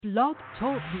Blog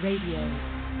Talk Radio.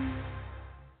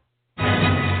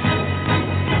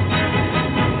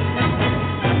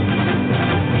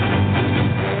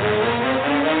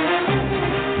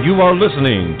 You are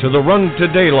listening to the Run to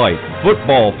Daylight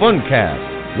Football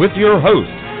Funcast with your host,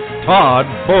 Todd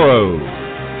Burrows.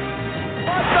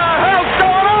 What the hell's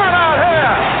going on out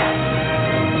here?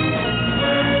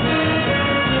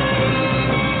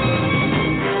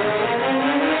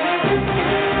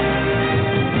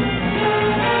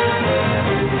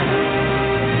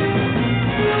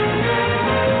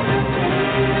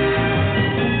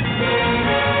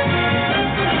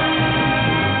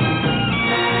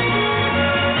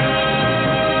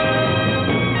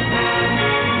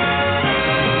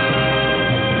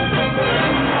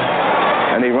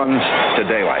 Runs to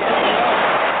daylight.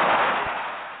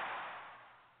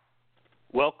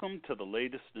 Welcome to the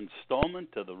latest installment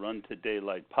of the Run to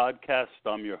Daylight podcast.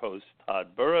 I'm your host, Todd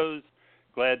Burrows.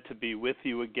 Glad to be with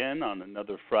you again on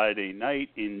another Friday night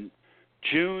in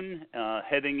June.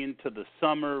 Heading into the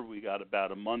summer, we got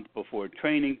about a month before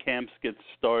training camps get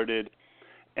started,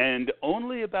 and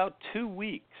only about 2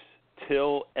 weeks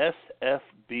till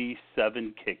SFB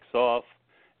 7 kicks off.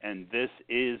 And this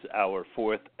is our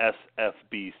fourth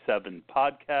SFB7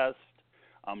 podcast.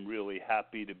 I'm really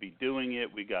happy to be doing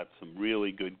it. We got some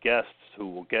really good guests who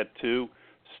we'll get to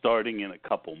starting in a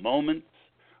couple moments.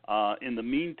 In the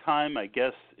meantime, I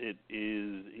guess it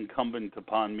is incumbent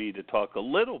upon me to talk a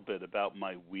little bit about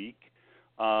my week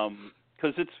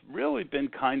because it's really been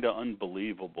kind of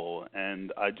unbelievable.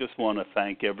 And I just want to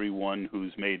thank everyone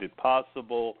who's made it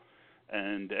possible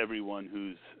and everyone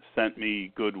who's sent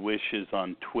me good wishes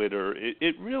on Twitter.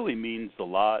 It really means a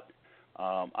lot.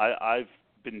 I've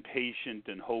been patient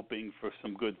and hoping for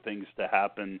some good things to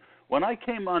happen. When I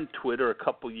came on Twitter a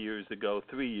couple years ago,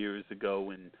 3 years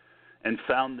ago, and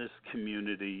found this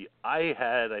community, I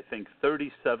had, I think,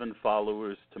 37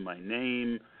 followers to my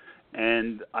name,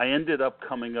 and I ended up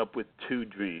coming up with two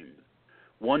dreams.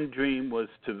 One dream was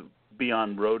to be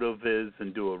on RotoViz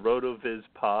and do a RotoViz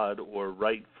pod or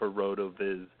write for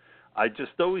RotoViz. I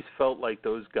just always felt like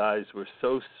those guys were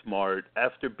so smart.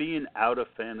 After being out of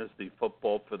fantasy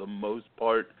football for the most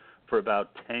part for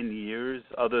about 10 years,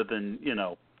 other than,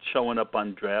 showing up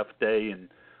on draft day and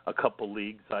a couple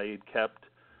leagues I had kept,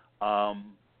 I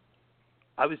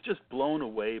was just blown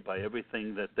away by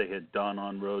everything that they had done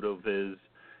on RotoViz,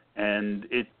 and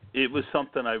it was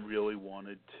something I really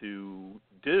wanted to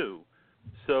do.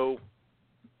 So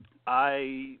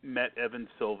I met Evan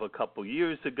Silva a couple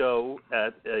years ago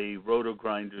at a Roto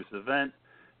Grinders event,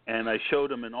 and I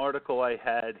showed him an article I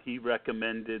had. He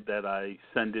recommended that I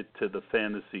send it to the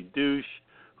Fantasy Douche,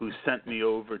 who sent me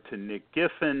over to Nick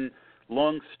Giffen.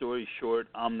 Long story short,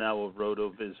 I'm now a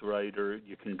RotoViz writer.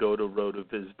 You can go to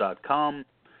rotoviz.com.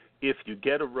 If you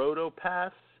get a Roto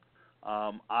Pass,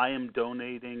 I am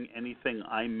donating anything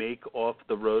I make off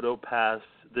the Roto Pass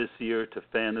this year to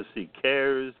Fantasy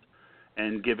Cares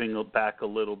and giving back a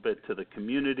little bit to the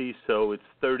community. So it's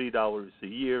 $30 a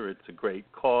year. It's a great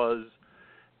cause.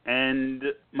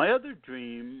 And my other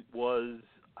dream was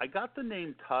I got the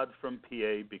name Todd from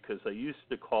PA because I used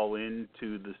to call in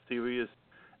to the Sirius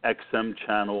XM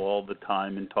channel all the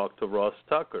time and talk to Ross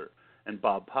Tucker and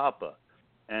Bob Papa.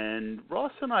 And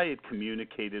Ross and I had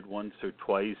communicated once or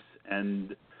twice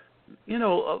and,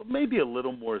 maybe a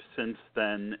little more since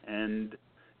then. And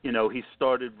he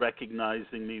started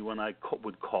recognizing me when I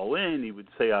would call in. He would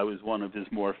say I was one of his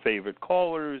more favorite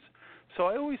callers. So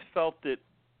I always felt that,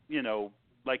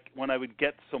 like when I would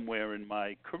get somewhere in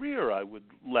my career, I would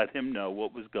let him know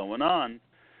what was going on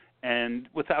and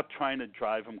without trying to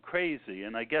drive him crazy.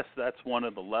 And I guess that's one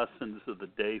of the lessons of the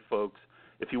day, folks.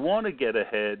 If you want to get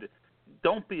ahead,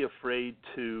 don't be afraid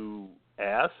to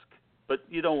ask, but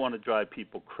you don't want to drive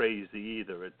people crazy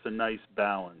either. It's a nice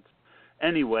balance.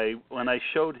 Anyway, when I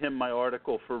showed him my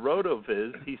article for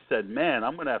RotoViz, he said, "Man,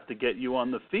 I'm going to have to get you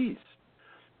on the feast."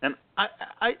 And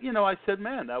I said,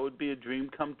 "Man, that would be a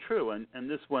dream come true." And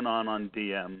this went on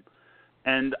DM.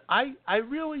 And I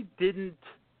really didn't,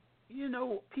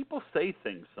 people say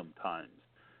things sometimes.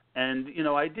 And,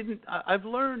 I've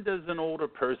learned as an older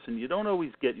person, you don't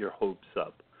always get your hopes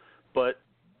up. But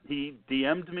he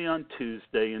DM'd me on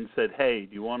Tuesday and said, "Hey,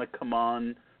 do you want to come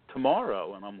on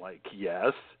tomorrow?" And I'm like,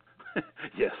 "Yes."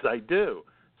 Yes, I do.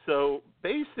 So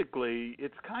basically,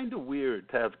 it's kind of weird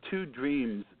to have two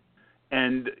dreams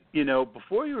and,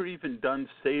 before you're even done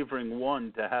savoring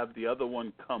one, to have the other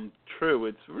one come true.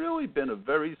 It's really been a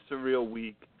very surreal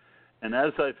week. And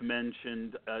as I've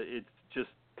mentioned, it's just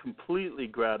completely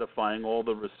gratifying, all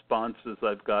the responses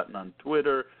I've gotten on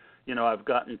Twitter. I've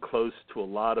gotten close to a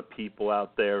lot of people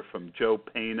out there, from Joe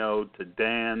Pano to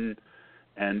Dan,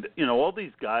 And, you know, all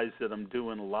these guys that I'm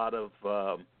doing a lot of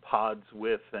pods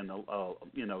with and,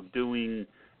 you know, doing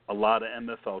a lot of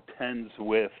MFL 10s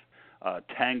with,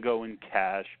 Tango and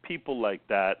Cash, people like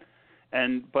that.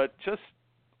 But just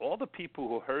all the people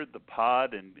who heard the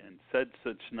pod and said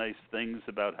such nice things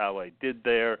about how I did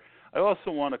there. I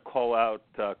also want to call out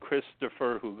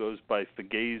Christopher, who goes by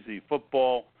Fugazi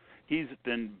Football. He's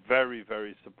been very,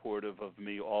 very supportive of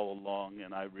me all along,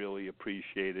 and I really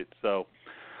appreciate it. So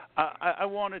I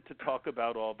wanted to talk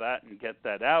about all that and get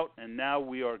that out, and now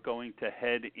we are going to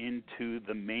head into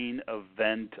the main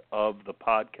event of the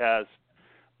podcast.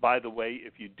 By the way,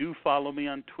 if you do follow me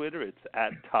on Twitter, it's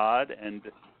at Todd, and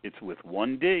it's with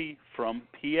 1D from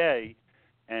PA.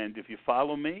 And if you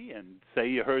follow me and say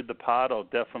you heard the pod, I'll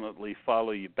definitely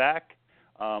follow you back.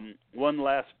 One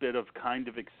last bit of kind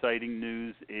of exciting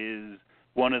news is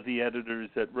one of the editors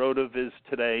at RotoViz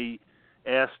today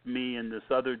asked me and this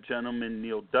other gentleman,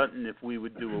 Neil Dutton, if we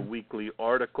would do a weekly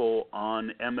article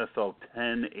on MFL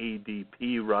 10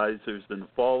 ADP risers and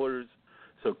fallers.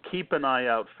 So keep an eye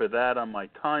out for that on my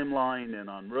timeline and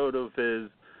on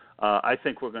RotoViz. I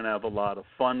think we're going to have a lot of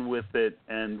fun with it,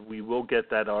 and we will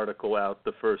get that article out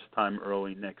the first time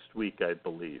early next week, I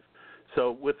believe.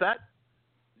 So with that,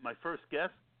 my first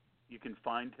guest, you can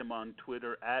find him on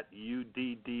Twitter at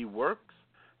UDDWorks.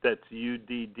 That's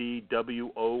UDDWORKS.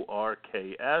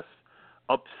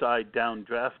 Upside Down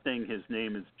Drafting. His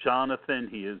name is Jonathan.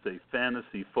 He is a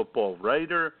fantasy football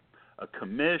writer, a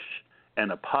commish,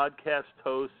 and a podcast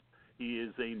host. He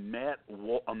is a Matt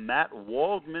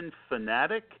Waldman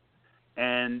fanatic,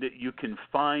 and you can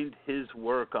find his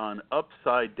work on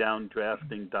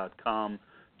UpsideDownDrafting.com.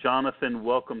 Jonathan,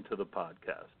 welcome to the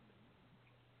podcast.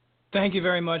 Thank you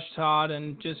very much, Todd,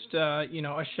 and just a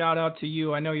shout out to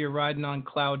you. I know you're riding on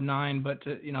cloud nine, but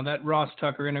that Ross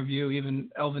Tucker interview, even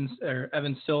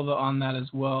Evan Silva on that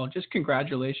as well. Just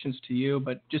congratulations to you,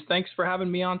 but just thanks for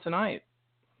having me on tonight.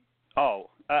 Oh,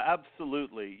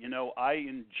 absolutely. You know, I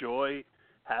enjoy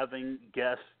having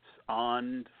guests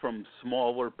on from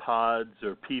smaller pods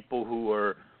or people who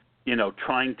are,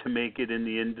 trying to make it in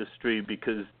the industry,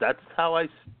 because that's how I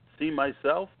see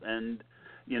myself. And,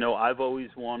 I've always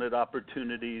wanted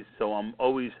opportunities, so I'm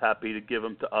always happy to give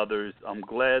them to others. I'm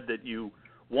glad that you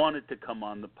wanted to come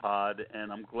on the pod,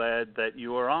 and I'm glad that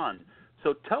you are on.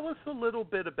 So tell us a little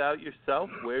bit about yourself,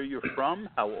 where you're from,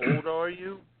 how old are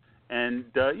you, and,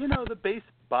 the base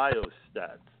bio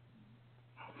stats.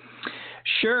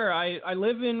 Sure. I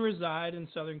live and reside in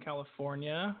Southern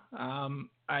California.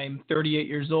 I'm 38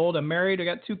 years old. I'm married. I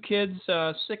got two kids,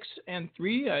 6 and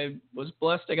 3. I was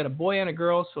blessed. I got a boy and a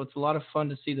girl, so it's a lot of fun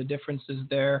to see the differences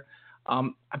there.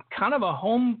 I'm kind of a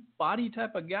homebody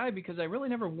type of guy because I really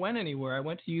never went anywhere. I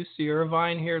went to UC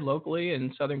Irvine here locally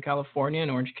in Southern California in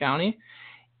Orange County.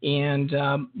 And,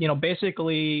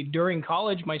 basically during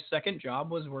college, my second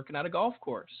job was working at a golf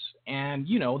course. And,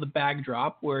 the bag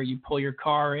drop where you pull your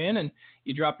car in and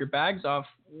you drop your bags off.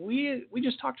 We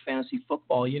just talked fantasy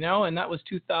football, and that was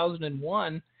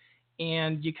 2001.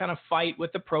 And you kind of fight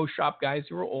with the pro shop guys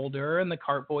who were older and the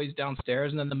cart boys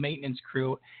downstairs and then the maintenance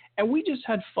crew. And we just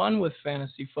had fun with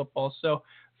fantasy football. So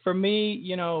for me,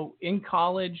 in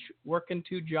college, working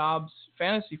 2 jobs,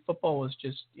 fantasy football was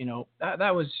just,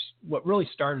 that was what really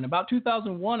started. In about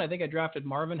 2001, I think I drafted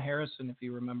Marvin Harrison, if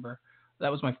you remember.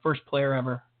 That was my first player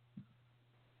ever.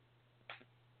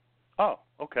 Oh,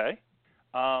 okay.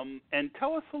 And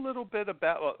tell us a little bit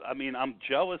about, I'm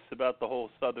jealous about the whole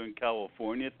Southern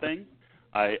California thing.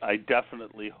 I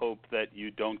definitely hope that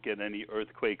you don't get any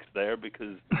earthquakes there,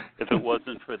 because if it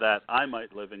wasn't for that, I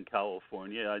might live in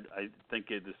California. I think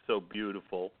it is so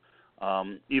beautiful,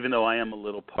 even though I am a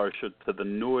little partial to the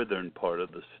northern part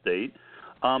of the state.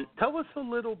 Tell us a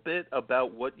little bit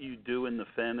about what you do in the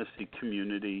fantasy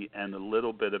community and a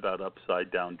little bit about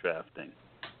Upside Down Drafting.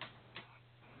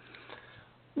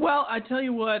 Well, I tell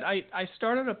you what, I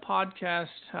started a podcast,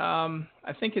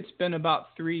 I think it's been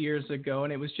about 3 years ago,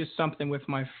 and it was just something with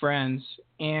my friends.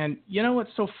 And,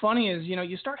 what's so funny is,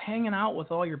 you start hanging out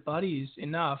with all your buddies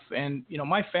enough. And,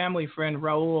 my family friend,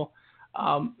 Raul,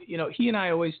 he and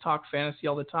I always talk fantasy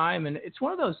all the time. And it's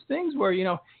one of those things where,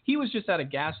 he was just at a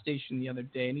gas station the other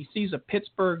day, and he sees a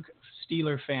Pittsburgh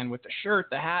Steeler fan with the shirt,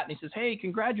 the hat, and he says, "Hey,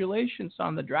 congratulations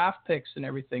on the draft picks and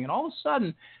everything." And all of a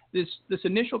sudden, this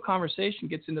initial conversation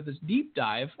gets into this deep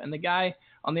dive, and the guy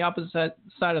on the opposite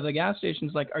side of the gas station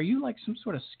is like, "Are you like some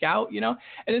sort of scout?" And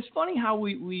it's funny how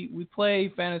we play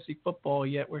fantasy football,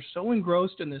 yet we're so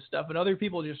engrossed in this stuff, and other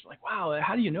people are just like, "Wow,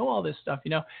 how do you know all this stuff?"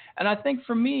 And I think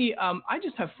for me, I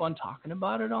just have fun talking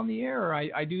about it on the air.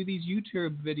 I do these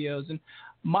YouTube videos, and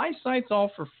my site's all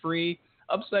for free.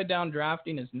 Upside Down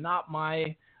Drafting is not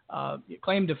my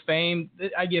claim to fame.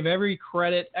 I give every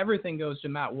credit. Everything goes to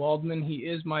Matt Waldman. He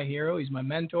is my hero. He's my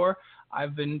mentor.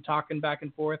 I've been talking back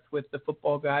and forth with the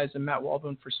football guys and Matt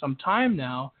Waldman for some time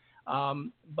now.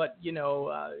 But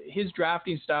his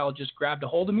drafting style just grabbed a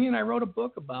hold of me, and I wrote a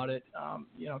book about it,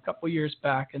 a couple of years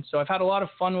back. And so I've had a lot of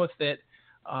fun with it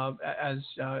as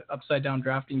Upside Down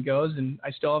Drafting goes, and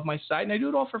I still have my site, and I do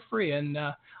it all for free. And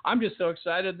I'm just so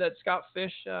excited that Scott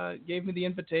Fish gave me the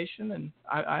invitation, and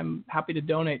I'm happy to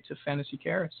donate to Fantasy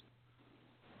Cares.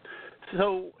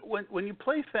 So when you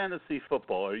play fantasy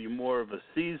football, are you more of a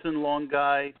season-long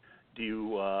guy? Do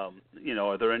you,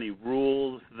 are there any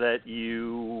rules that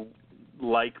you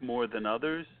like more than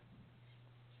others?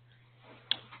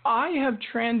 I have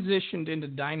transitioned into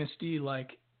Dynasty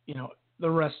like, the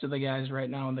rest of the guys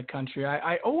right now in the country.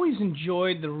 I always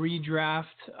enjoyed the redraft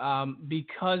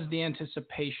because the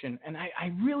anticipation. And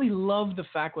I really love the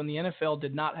fact when the NFL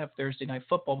did not have Thursday Night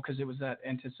Football because it was that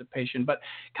anticipation. But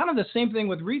kind of the same thing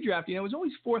with redraft. It was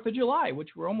always 4th of July, which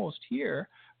we're almost here.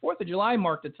 4th of July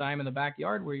marked a time in the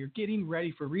backyard where you're getting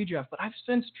ready for redraft. But I've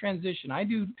since transitioned. I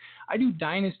do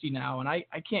Dynasty now, and I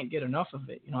can't get enough of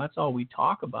it. That's all we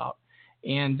talk about.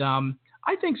 And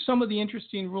I think some of the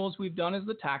interesting rules we've done is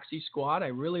the taxi squad. I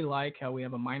really like how we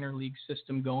have a minor league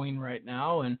system going right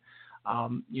now. And,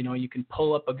 you can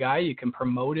pull up a guy, you can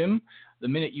promote him. The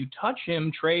minute you touch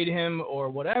him, trade him, or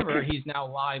whatever, he's now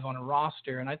live on a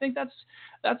roster. And I think that's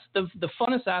the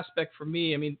funnest aspect for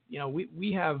me. I mean,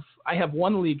 I have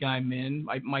one league I'm in,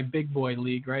 my big boy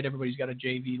league, right? Everybody's got a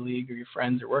JV league or your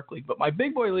friends or work league. But my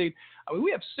big boy league,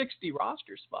 we have 60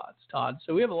 roster spots, Todd.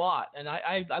 So we have a lot. And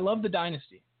I love the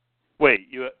Dynasty. Wait,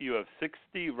 you have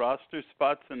 60 roster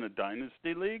spots in a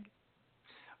Dynasty league?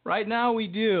 Right now we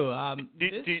do.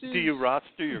 Do you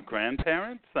roster your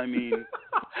grandparents? I mean,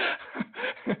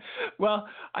 well,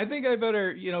 I think I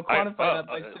better quantify that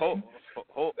by saying.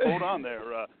 Hold on there,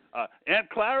 Aunt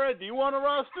Clara. Do you want a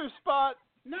roster spot?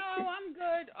 No, I'm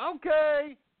good.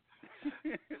 Okay.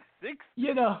 60.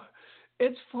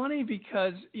 It's funny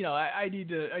because I need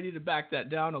to back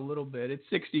that down a little bit. It's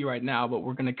 60 right now, but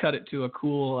we're going to cut it to a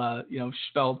cool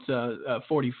spelt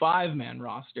 45-man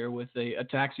roster with a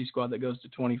taxi squad that goes to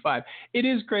 25. It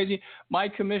is crazy. My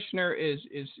commissioner is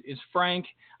Frank.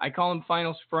 I call him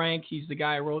Finals Frank. He's the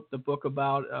guy I wrote the book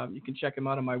about. You can check him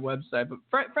out on my website. But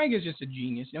Frank is just a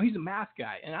genius. He's a math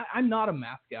guy, and I'm not a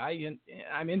math guy. And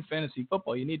I'm in fantasy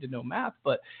football. You need to know math,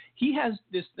 but he has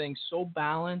this thing so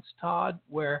balanced, Todd,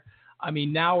 where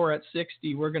now we're at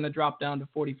 60. We're going to drop down to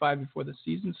 45 before the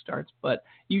season starts. But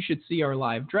you should see our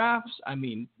live drafts.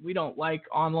 We don't like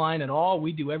online at all.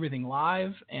 We do everything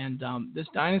live. And this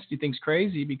Dynasty thing's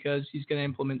crazy because he's going to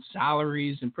implement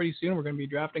salaries. And pretty soon we're going to be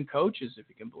drafting coaches, if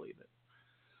you can believe it.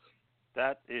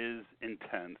 That is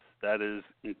intense. That is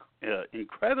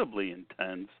incredibly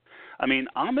intense.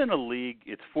 I'm in a league.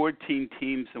 It's 14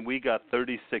 teams, and we got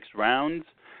 36 rounds.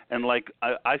 And,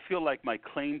 I feel like my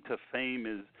claim to fame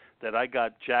is that I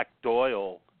got Jack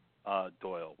Doyle,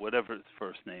 whatever his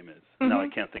first name is. Mm-hmm. Now I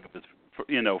can't think of his,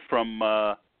 from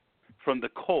the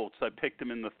Colts. I picked him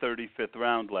in the 35th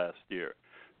round last year.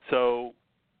 So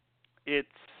it's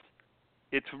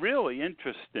really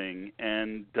interesting,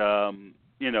 and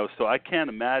so I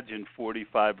can't imagine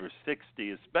 45 or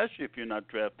 60, especially if you're not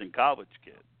drafting college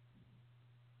kids.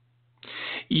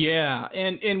 Yeah,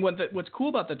 and what's cool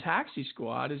about the taxi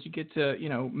squad is you get to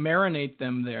marinate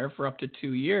them there for up to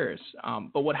 2 years.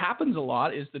 But what happens a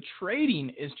lot is the trading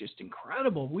is just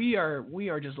incredible. We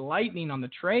are just lightning on the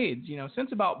trades.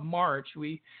 Since about March,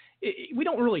 we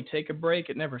don't really take a break.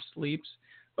 It never sleeps.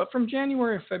 But from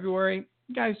January or February,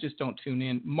 guys just don't tune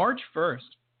in. March 1st,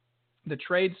 the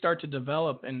trades start to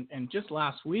develop, and just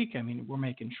last week, we're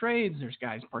making trades. There's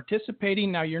guys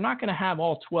participating. Now you're not going to have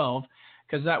all 12.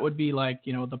 Because that would be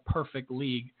the perfect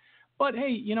league. But,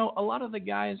 hey, a lot of the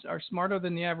guys are smarter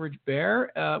than the average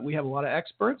bear. We have a lot of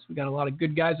experts. We got a lot of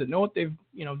good guys that know what they're,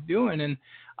 doing. And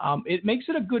it makes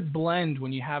it a good blend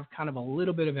when you have kind of a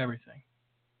little bit of everything.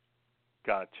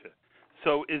 Gotcha.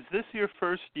 So is this your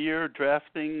first year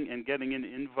drafting and getting an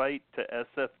invite to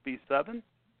SFB7?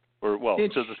 Or, to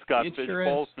the Scott Fish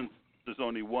Bowl, since there's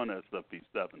only one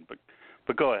SFB7.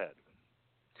 But go ahead.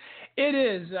 It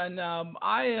is, and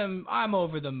I'm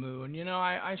over the moon.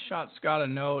 I shot Scott a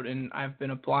note, and I've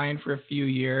been applying for a few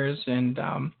years, and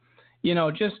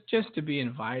just to be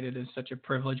invited is such a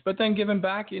privilege. But then giving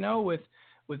back,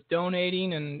 with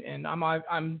donating, and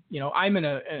I'm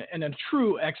in a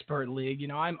true expert league.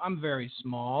 I'm very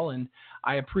small, and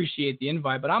I appreciate the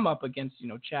invite, but I'm up against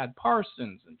Chad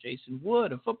Parsons and Jason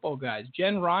Wood of football guys,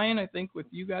 Jen Ryan, I think, with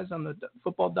you guys on the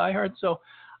football diehard. So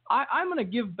I'm going to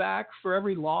give back for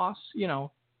every loss,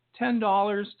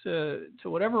 $10 to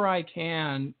whatever I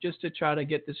can just to try to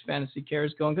get this Fantasy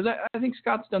Cares going, because I think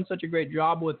Scott's done such a great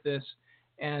job with this,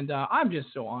 and I'm just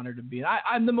so honored to be.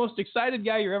 I'm the most excited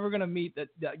guy you're ever going to meet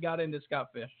that got into Scott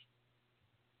Fish.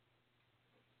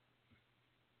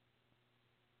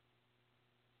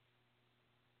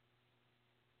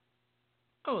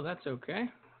 Oh, that's okay.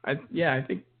 I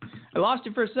think I lost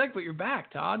you for a sec, but you're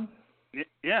back, Todd.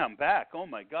 Yeah, I'm back. Oh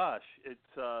my gosh,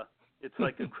 it's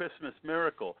like a Christmas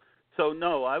miracle. So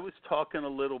no, I was talking a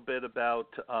little bit about,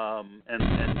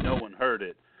 and no one heard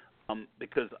it,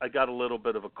 because I got a little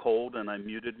bit of a cold and I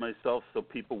muted myself so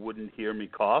people wouldn't hear me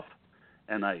cough,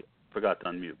 and I forgot to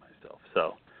unmute myself.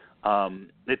 So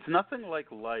it's nothing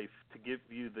like life to give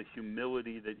you the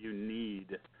humility that you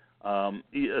need,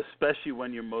 especially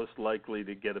when you're most likely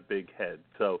to get a big head.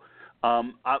 So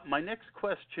my next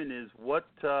question is, what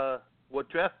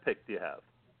draft pick do you have?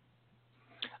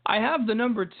 I have the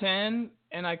number 10,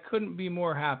 and I couldn't be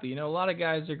more happy. You know, a lot of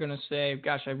guys are going to say,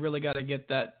 gosh, I really got to get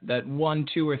that 1,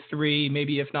 2, or 3,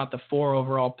 maybe if not the 4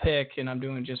 overall pick, and I'm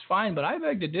doing just fine. But I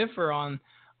beg to differ on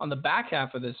the back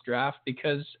half of this draft,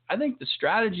 because I think the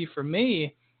strategy for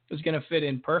me is going to fit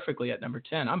in perfectly at number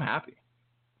 10. I'm happy.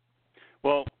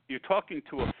 Well, you're talking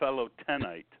to a fellow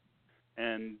 10ite,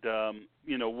 and,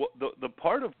 you know, the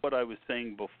part of what I was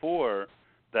saying before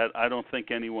that I don't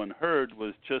think anyone heard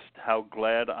was just how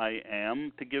glad I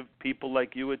am to give people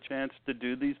like you a chance to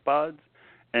do these pods,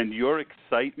 and your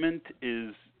excitement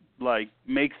is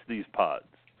makes these pods.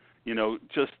 You know,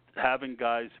 just having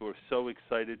guys who are so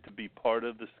excited to be part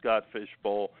of the Scott Fish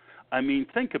Bowl. I mean,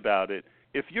 think about it.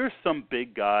 If you're some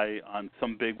big guy on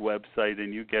some big website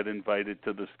and you get invited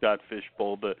to the Scott Fish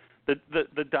Bowl,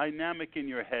 the dynamic in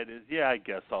your head is, yeah, I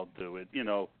guess I'll do it. You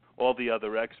know, all the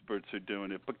other experts are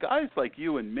doing it. But guys like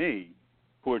you and me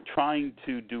who are trying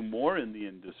to do more in the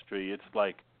industry, it's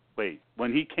like, wait,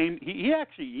 when he came, he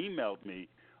actually emailed me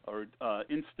or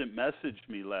instant messaged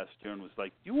me last year and was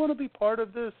like, you want to be part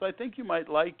of this? I think you might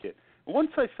like it. And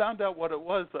once I found out what it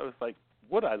was, I was like,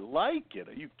 would I like it?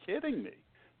 Are you kidding me?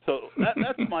 So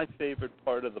that's my favorite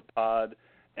part of the pod,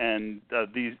 and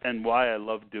why I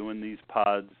love doing these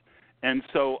pods. And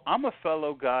so I'm a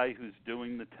fellow guy who's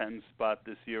doing the 10 spot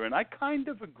this year, and I kind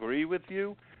of agree with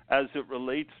you as it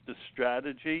relates to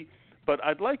strategy, but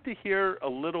I'd like to hear a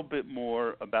little bit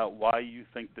more about why you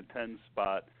think the 10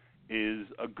 spot is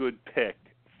a good pick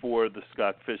for the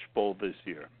Scott Fish Bowl this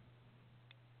year.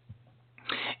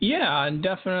 Yeah, and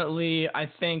definitely I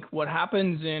think what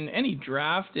happens in any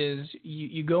draft is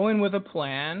you go in with a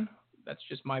plan. That's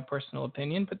just my personal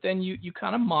opinion. But then you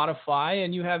kind of modify,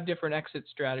 and you have different exit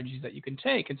strategies that you can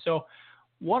take. And so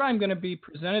what I'm going to be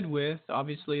presented with,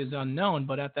 obviously, is unknown.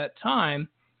 But at that time,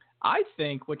 I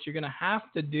think what you're going to have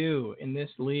to do in this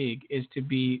league is to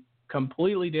be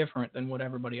completely different than what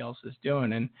everybody else is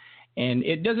doing. And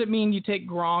it doesn't mean you take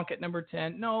Gronk at number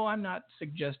 10. No, I'm not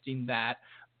suggesting that.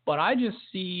 But I just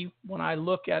see when I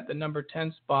look at the number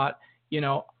 10 spot, you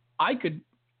know, I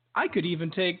could even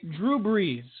take Drew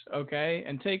Brees, okay,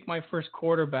 and take my first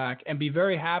quarterback and be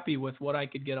very happy with what I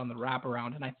could get on the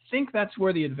wraparound. And I think that's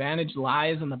where the advantage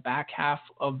lies in the back half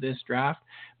of this draft,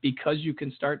 because you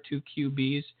can start 2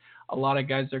 QBs. A lot of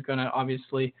guys are going to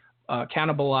obviously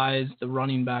cannibalize the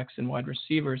running backs and wide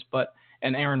receivers,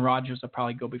 and Aaron Rodgers will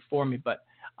probably go before me. But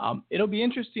it'll be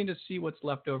interesting to see what's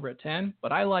left over at 10,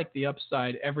 but I like the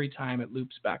upside every time it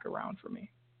loops back around for me.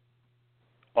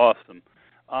 Awesome.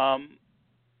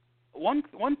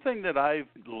 One thing that I've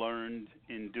learned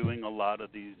in doing a lot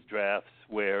of these drafts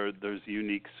where there's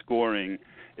unique scoring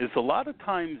is a lot of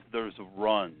times there's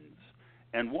runs.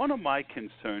 And one of my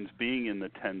concerns being in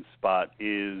the 10 spot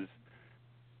is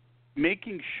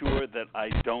making sure that I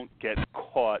don't get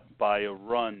caught by a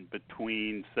run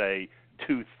between, say,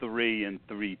 2-3 and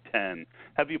 3-10.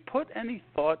 Have you put any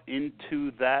thought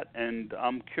into that? And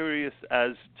I'm curious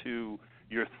as to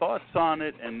your thoughts on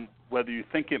it, and whether you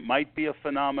think it might be a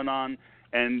phenomenon,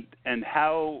 and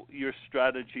how your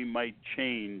strategy might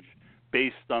change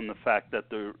based on the fact that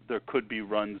there could be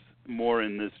runs more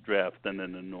in this draft than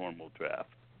in a normal draft.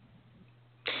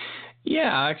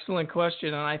 Yeah, excellent question.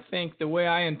 And I think the way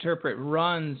I interpret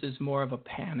runs is more of a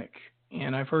panic.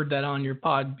 And I've heard that on your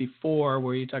pod before,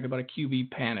 where you talk about a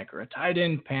QB panic or a tight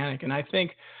end panic. And I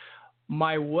think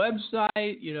my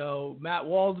website, you know, Matt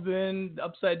Waldman,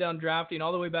 Upside Down Drafting,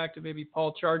 all the way back to maybe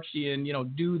Paul Charchi, and, you know,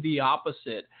 do the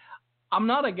opposite. I'm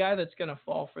not a guy that's going to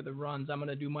fall for the runs. I'm going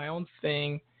to do my own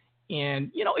thing. And,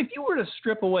 you know, if you were to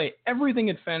strip away everything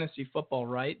in fantasy football,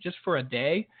 right, just for a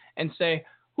day and say,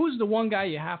 who's the one guy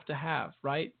you have to have,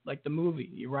 right? Like the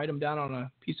movie, you write them down on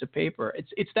a piece of paper.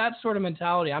 It's that sort of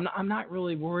mentality. I'm not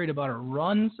really worried about a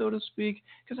run, so to speak,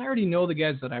 because I already know the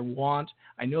guys that I want.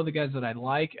 I know the guys that I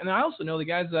like, and I also know the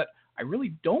guys that I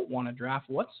really don't want to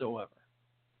draft whatsoever.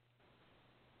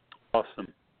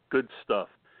 Awesome. Good stuff.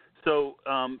 So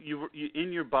you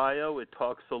in your bio, it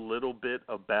talks a little bit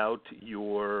about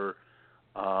your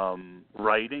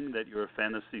writing, that you're a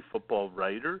fantasy football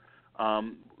writer.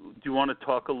 Do you want to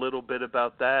talk a little bit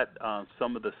about that,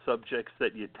 some of the subjects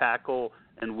that you tackle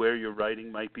and where your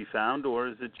writing might be found, or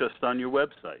is it just on your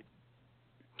website?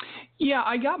 Yeah,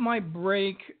 I got my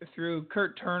break through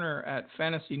Kurt Turner at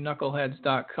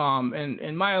fantasyknuckleheads.com,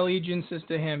 and my allegiance is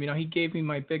to him. You know, he gave me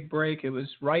my big break. It was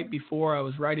right before I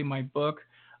was writing my book.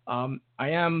 I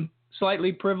am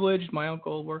slightly privileged. My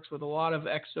uncle works with a lot of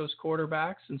Exos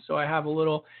quarterbacks, and so I have a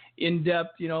little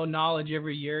in-depth, knowledge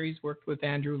every year. He's worked with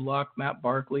Andrew Luck, Matt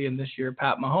Barkley, and this year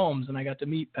Pat Mahomes, and I got to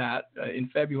meet Pat in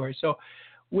February. So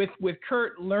with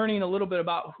Kurt learning a little bit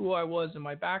about who I was and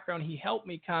my background, he helped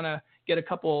me kind of get a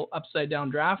couple upside-down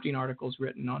drafting articles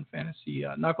written on Fantasy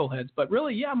Knuckleheads. But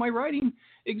really, yeah, my writing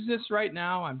exists right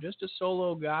now. I'm just a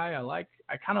solo guy.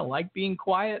 I kind of like being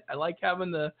quiet. I like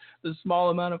having the small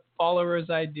amount of followers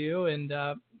I do. And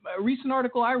a recent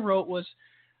article I wrote was,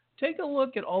 take a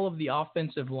look at all of the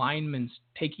offensive linemen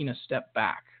taking a step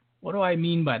back. What do I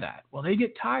mean by that? Well, they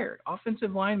get tired.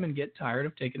 Offensive linemen get tired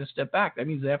of taking a step back. That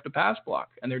means they have to pass block,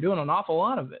 and they're doing an awful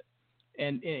lot of it.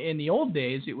 And in the old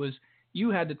days, it was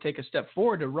you had to take a step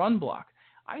forward to run block.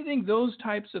 I think those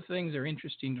types of things are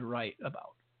interesting to write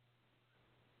about.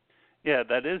 Yeah,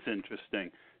 that is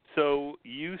interesting. So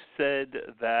you said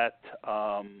that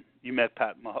you met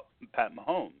Pat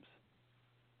Mahomes.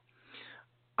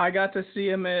 I got to see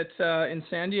him at in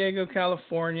San Diego,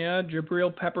 California.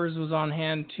 Jabril Peppers was on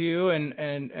hand too,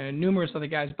 and numerous other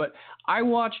guys. But I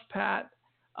watched Pat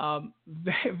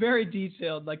very, very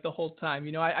detailed, like the whole time.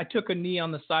 I took a knee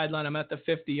on the sideline. I'm at the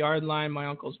 50-yard line. My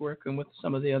uncle's working with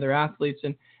some of the other athletes,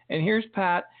 and here's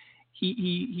Pat.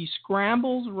 He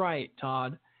scrambles right,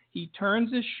 Todd. He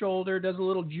turns his shoulder, does a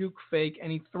little juke fake,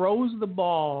 and he throws the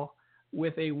ball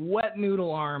with a wet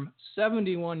noodle arm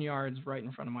 71 yards right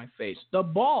in front of my face. The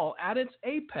ball at its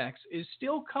apex is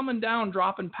still coming down,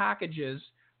 dropping packages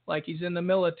like he's in the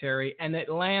military, and it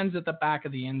lands at the back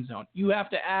of the end zone. You have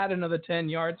to add another 10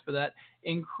 yards for that.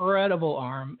 Incredible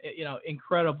arm,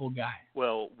 incredible guy.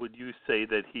 Well, would you say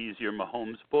that he's your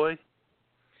Mahomes boy?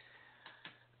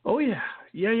 Oh yeah.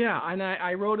 And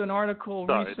I wrote an article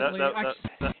recently.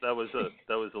 That was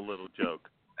a little joke.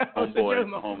 Homeboy,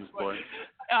 Mahomes boy.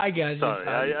 I guess. Sorry,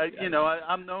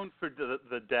 I'm known for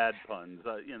the dad puns.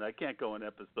 I can't go an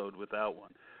episode without one.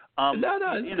 I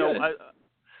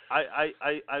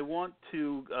want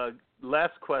to.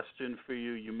 Last question for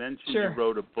you. You mentioned You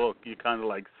wrote a book. You kind of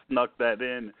like snuck that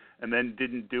in and then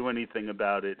didn't do anything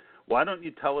about it. Why don't you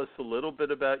tell us a little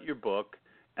bit about your book,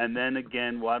 and then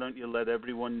again, why don't you let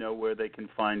everyone know where they can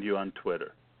find you on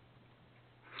Twitter?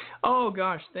 Oh,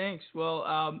 gosh, thanks.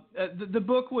 Well, the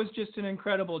book was just an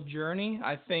incredible journey.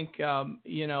 I think, a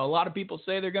lot of people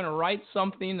say they're going to write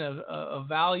something of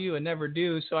value and never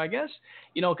do. So I guess,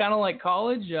 kind of like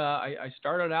college, I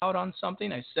started out on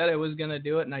something. I said I was going to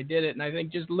do it, and I did it. And I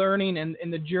think just learning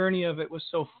and the journey of it was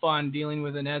so fun, dealing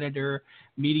with an editor,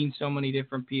 meeting so many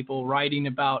different people, writing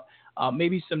about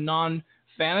maybe some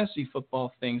non-fantasy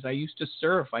football things. I used to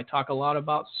surf. I talk a lot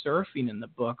about surfing in the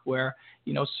book, where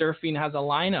surfing has a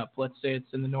lineup. Let's say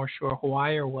it's in the North Shore of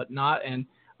Hawaii or whatnot, and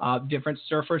different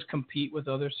surfers compete with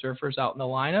other surfers out in the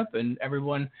lineup, and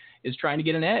everyone is trying to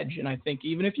get an edge. And I think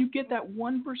even if you get that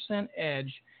 1%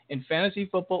 edge in fantasy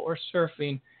football or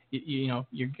surfing,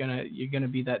 you're gonna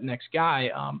be that next guy.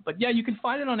 But yeah, you can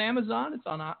find it on Amazon. It's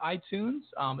on iTunes.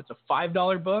 It's a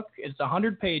 $5 book. It's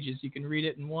 100 pages. You can read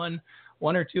it in one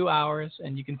or 2 hours,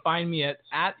 and you can find me at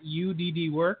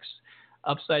UDDWorks,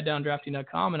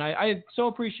 UpsideDownDrafting.com. And I so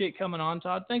appreciate coming on,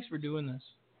 Todd. Thanks for doing this.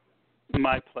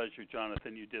 My pleasure,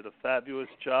 Jonathan. You did a fabulous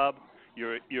job.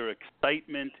 Your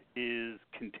excitement is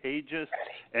contagious,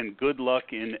 and good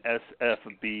luck in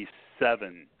SFB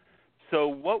 7. So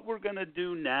what we're going to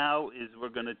do now is we're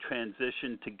going to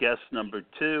transition to guest number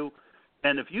 2.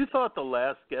 And if you thought the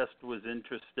last guest was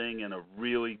interesting and a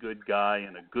really good guy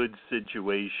in a good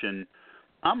situation,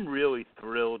 I'm really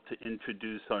thrilled to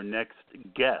introduce our next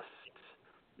guest.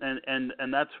 And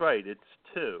that's right, it's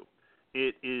 2.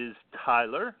 It is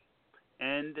Tyler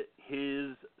and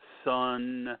his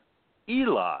son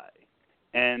Eli.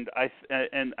 And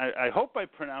I hope I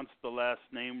pronounced the last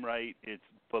name right. It's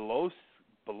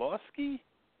Belowski,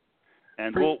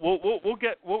 and we'll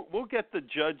get the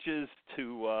judges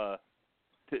to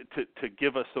to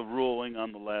give us a ruling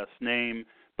on the last name.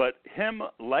 But him,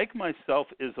 like myself,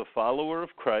 is a follower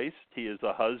of Christ. He is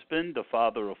a husband, a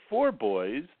father of 4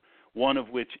 boys, one of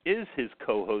which is his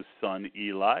co-host son,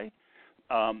 Eli.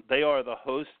 They are the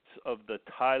hosts of the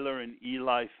Tyler and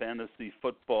Eli Fantasy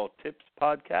Football Tips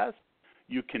podcast.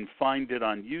 You can find it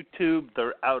on YouTube.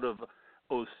 They're out of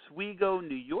Oswego,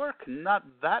 New York, not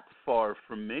that far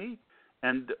from me.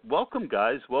 And welcome,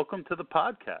 guys. Welcome to the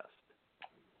podcast.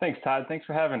 Thanks, Todd. Thanks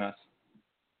for having us.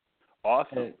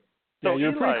 Awesome. Yeah, So,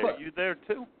 you're Eli, pretty are you there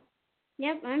too?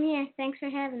 Yep, I'm here. Thanks for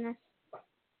having us.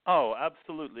 Oh,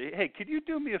 absolutely. Hey, could you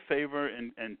do me a favor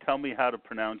and tell me how to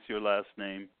pronounce your last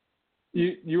name?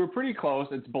 You were pretty close.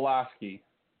 It's Belaski.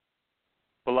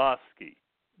 Belaski.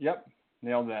 Yep.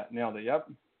 Nailed it. Yep.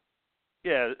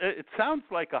 Yeah, it sounds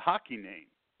like a hockey name,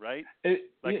 right?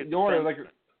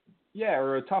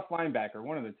 Or a tough linebacker,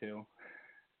 one of the two.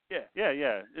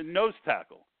 Yeah. Nose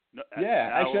tackle. Yeah,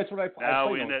 now, actually, that's what I now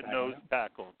play in at nose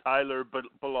tackle. Tyler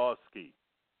Belaski.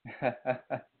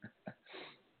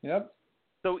 Yep.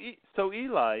 So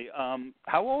Eli,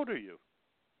 how old are you?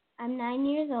 I'm 9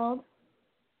 years old.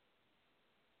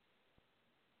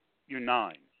 You're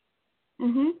 9.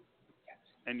 Mhm.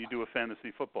 And you do a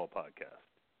fantasy football podcast.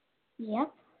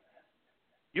 Yep.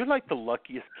 You're like the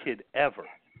luckiest kid ever.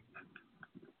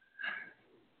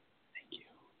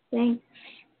 Thanks.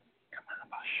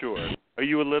 Sure. Are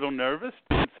you a little nervous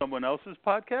doing someone else's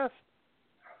podcast?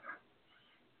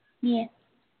 Yeah.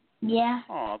 Yeah.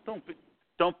 Oh,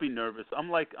 don't be nervous. I'm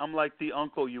like the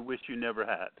uncle you wish you never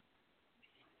had.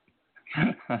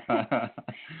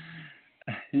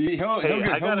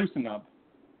 He'll loosen up.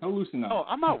 He'll loosen up. Oh,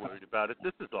 I'm not worried about it.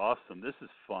 This is awesome. This is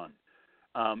fun.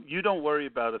 You don't worry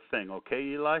about a thing, okay,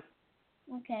 Eli?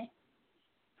 Okay.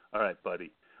 All right,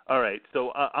 buddy. All right,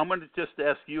 so I'm going to just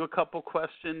ask you a couple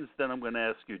questions, then I'm going to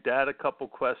ask your dad a couple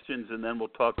questions, and then we'll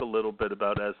talk a little bit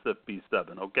about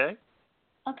SFB7, okay?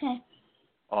 Okay.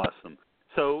 Awesome.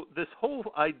 So this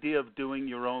whole idea of doing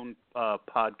your own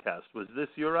podcast, was this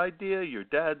your idea, your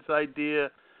dad's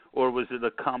idea, or was it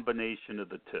a combination of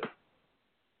the two?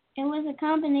 It was a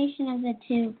combination of the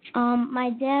two.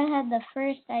 My dad had the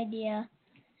first idea,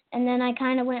 and then I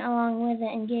kind of went along with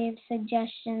it and gave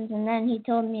suggestions, and then he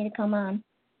told me to come on.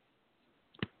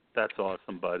 That's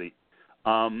awesome, buddy.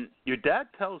 Your dad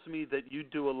tells me that you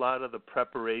do a lot of the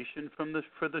preparation for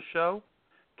the show.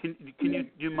 Can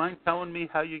you mind telling me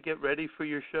how you get ready for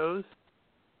your shows?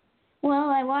 Well,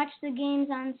 I watch the games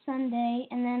on Sunday,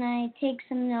 and then I take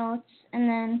some notes, and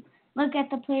then look at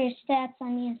the players' stats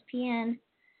on ESPN,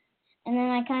 and then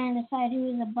I kind of decide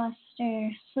who is a bust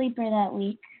or sleeper that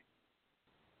week.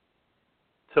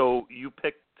 So you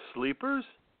pick sleepers?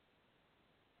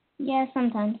 Yeah,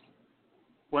 sometimes.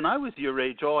 When I was your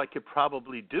age, all I could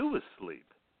probably do was sleep.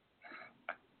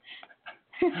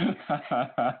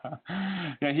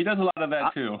 Yeah, he does a lot of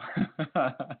that too.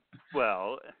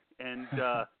 Well, and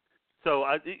so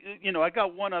I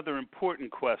got one other important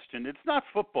question. It's not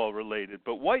football related,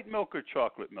 but white milk or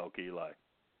chocolate milk, Eli?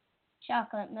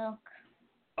 Chocolate milk.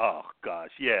 Oh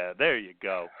gosh, yeah, there you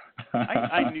go.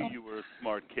 I knew you were a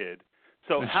smart kid.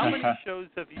 So how many shows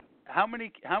have you? How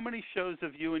many shows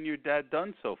have you and your dad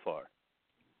done so far?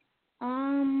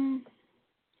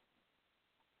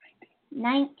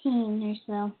 19 or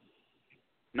so.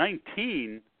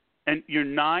 19? And you're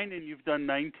 9 and you've done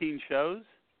 19 shows?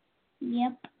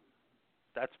 Yep.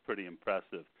 That's pretty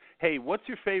impressive. Hey, what's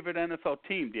your favorite NFL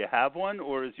team? Do you have one,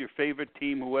 or is your favorite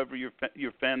team whoever your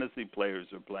fantasy players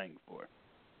are playing for?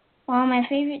 Well, my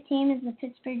favorite team is the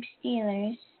Pittsburgh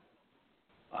Steelers.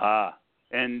 Ah,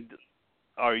 and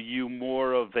are you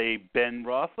more of a Ben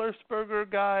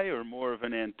Roethlisberger guy or more of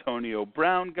an Antonio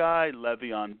Brown guy,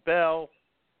 Le'Veon Bell?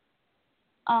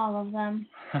 All of them.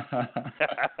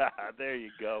 There you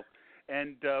go.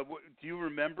 And do you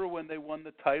remember when they won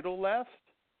the title last,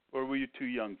 or were you too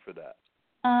young for that?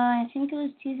 I think it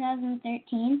was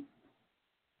 2013.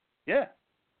 Yeah,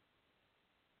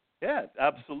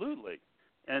 absolutely.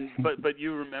 And but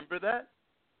you remember that?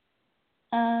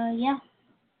 Yeah.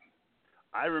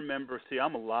 I remember. See,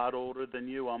 I'm a lot older than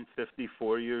you. I'm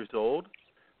 54 years old,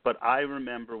 but I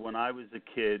remember when I was a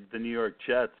kid, the New York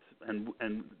Jets, and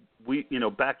we,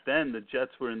 back then the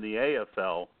Jets were in the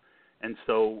AFL, and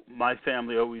so my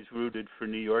family always rooted for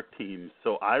New York teams.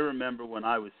 So I remember when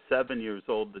I was 7 years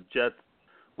old, the Jets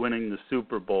winning the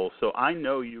Super Bowl. So I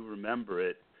know you remember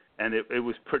it, and it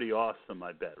was pretty awesome,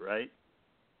 I bet, right?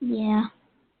 Yeah.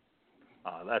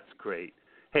 That's great.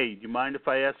 Hey, do you mind if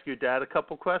I ask your dad a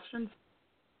couple questions?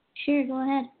 Sure, go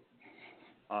ahead.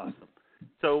 Awesome.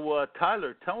 So,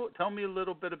 Tyler, tell me a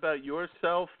little bit about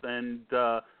yourself and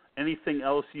anything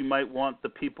else you might want the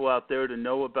people out there to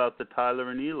know about the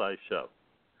Tyler and Eli show?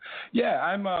 Yeah,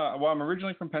 I'm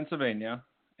originally from Pennsylvania,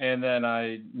 and then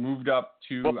I moved up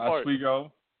to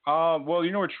Oswego. Well,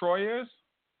 you know where Troy is?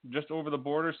 Just over the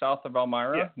border, south of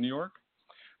Elmira, New York.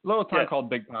 A little town called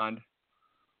Big Pond.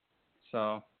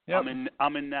 So, yeah.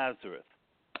 I'm in Nazareth.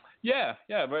 Yeah,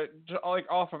 but like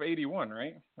off of 81,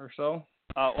 right, or so.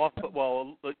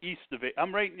 East of it.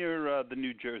 I'm right near the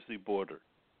New Jersey border.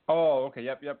 Oh, okay.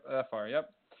 Yep. That far.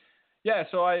 Yep. Yeah.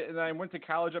 So I went to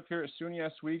college up here at SUNY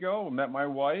Oswego. Met my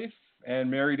wife and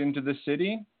married into the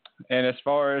city. And as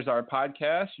far as our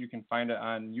podcast, you can find it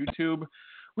on YouTube.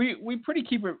 We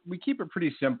keep it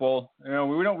pretty simple. You know,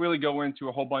 we don't really go into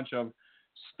a whole bunch of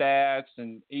stats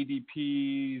and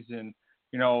ADPs and,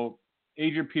 you know,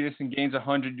 Adrian Peterson gains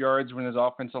 100 yards when his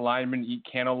offensive linemen eat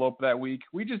cantaloupe that week.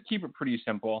 We just keep it pretty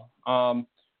simple.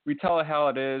 We tell it how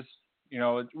it is. You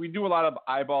know, we do a lot of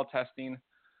eyeball testing.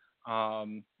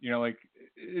 You know, like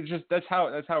it's just that's how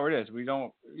it is. We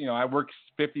don't, you know, I work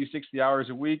 50, 60 hours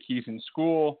a week. He's in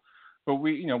school, but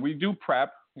we do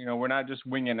prep. You know, we're not just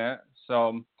winging it.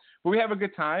 So, but we have a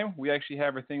good time. We actually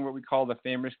have a thing what we call the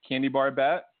famous candy bar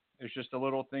bet. It's just a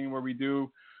little thing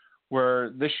where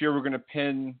this year we're going to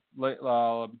pin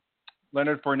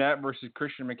Leonard Fournette versus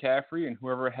Christian McCaffrey, and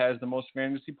whoever has the most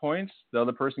fantasy points, the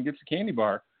other person gets a candy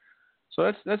bar. So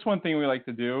that's one thing we like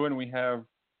to do, and we have,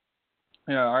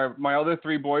 you know, my other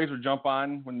three boys will jump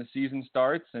on when the season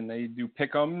starts, and they do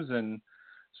pick'ems, and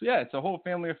so yeah, it's a whole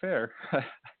family affair.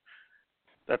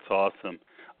 That's awesome.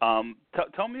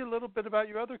 Tell me a little bit about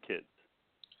your other kids.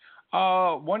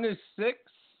 One is 6,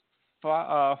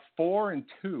 4, and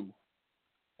 2.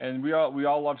 And we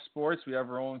all love sports. We have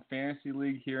our own fantasy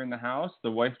league here in the house. The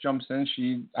wife jumps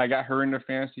in. I got her into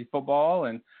fantasy football,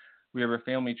 and we have a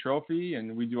family trophy,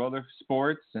 and we do other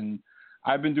sports. And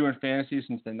I've been doing fantasy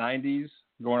since the 90s,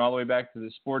 going all the way back to the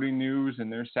Sporting News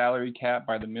and their salary cap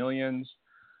by the millions.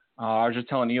 I was just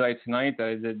telling Eli tonight that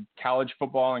I did college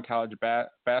football and college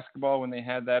basketball when they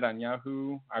had that on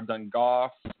Yahoo. I've done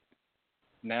golf,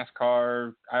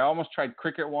 NASCAR. I almost tried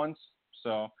cricket once.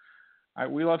 So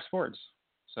we love sports.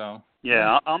 So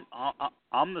yeah,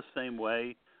 I'm the same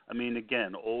way. I mean,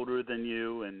 again, older than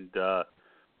you, and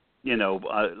you know,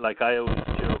 like I always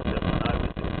joke that when I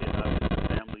was a kid, I was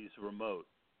the family's remote.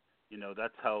 You know,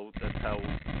 that's how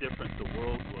different the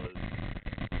world was.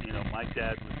 You know, my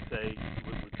dad would say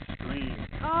would scream,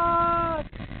 "Todd!"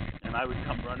 and I would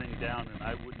come running down, and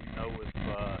I wouldn't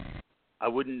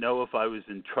know if I was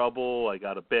in trouble. I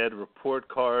got a bad report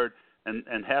card, and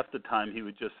half the time he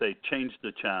would just say, "Change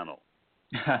the channel."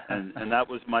 and that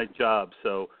was my job.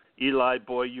 So, Eli,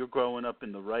 boy, you're growing up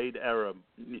in the right era,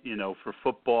 you know, for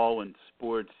football and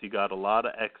sports. You got a lot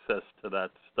of access to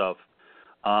that stuff.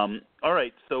 All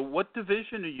right, so what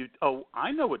division are you – oh,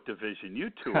 I know what division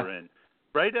you two are in.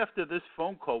 Right after this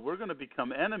phone call, we're going to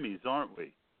become enemies, aren't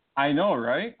we? I know,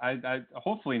 right? I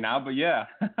hopefully now, but yeah.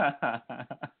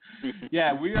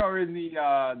 Yeah, we are in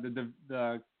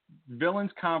the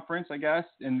Villains Conference, I guess,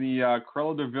 in the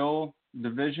Cruella de Vil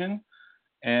division.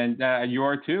 And you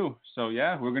are too. So,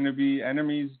 yeah, we're going to be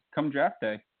enemies come draft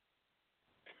day.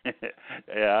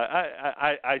 Yeah,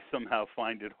 I somehow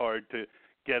find it hard to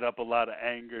get up a lot of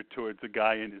anger towards a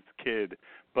guy and his kid.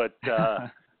 But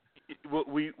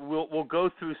we'll go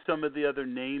through some of the other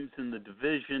names in the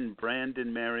division.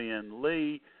 Brandon Marianne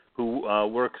Lee, who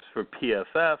works for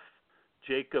PFF.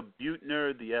 Jacob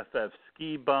Butner, the FF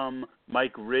Ski Bum.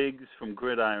 Mike Riggs from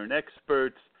Gridiron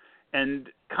Experts. And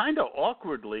kind of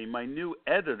awkwardly, my new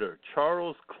editor,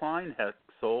 Charles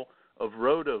Kleinhexel of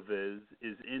RotoViz,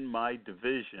 is in my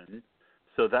division.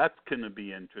 So that's going to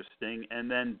be interesting.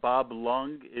 And then Bob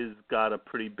Lung is got a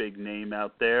pretty big name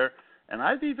out there. And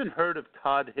I've even heard of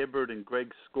Todd Hibbert and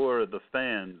Greg Score of the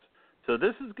Fans. So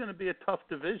this is going to be a tough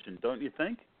division, don't you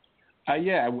think?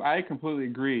 Yeah, I completely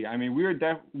agree. I mean,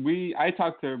 I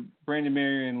talk to Brandon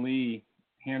Marion Lee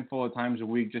a handful of times a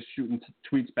week, just shooting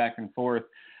tweets back and forth.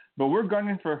 But we're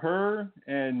gunning for her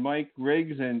and Mike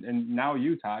Riggs and now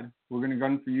you, Todd. We're going to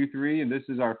gun for you three, and this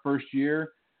is our first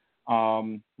year.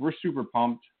 We're super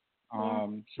pumped.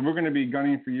 So we're going to be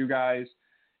gunning for you guys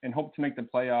and hope to make the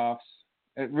playoffs.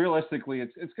 Realistically,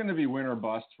 it's going to be win or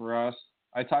bust for us.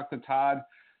 I talked to Todd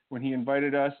when he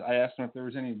invited us. I asked him if there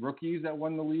was any rookies that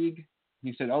won the league.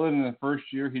 He said other than the first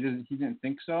year, he didn't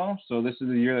think so. So this is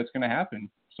the year that's going to happen.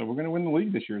 So we're going to win the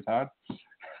league this year, Todd.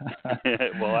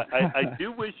 Well, I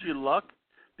do wish you luck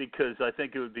because I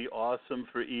think it would be awesome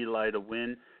for Eli to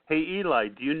win. Hey, Eli,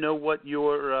 do you know what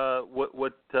your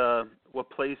what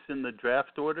place in the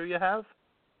draft order you have?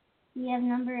 We have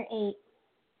number 8.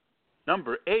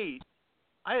 Number 8?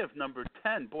 I have number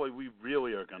 10. Boy, we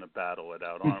really are going to battle it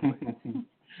out, aren't we?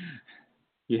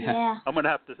 Yeah. I'm gonna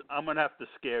have to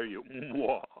scare you.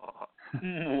 Mwah.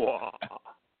 Mwah.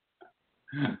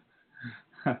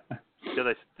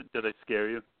 Did I scare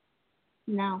you?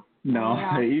 No. No,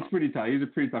 Yeah. he's pretty tough. He's a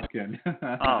pretty tough kid.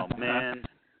 Oh man.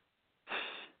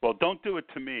 Well, don't do it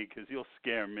to me because you'll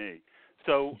scare me.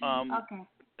 So, Okay.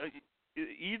 do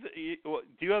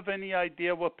you have any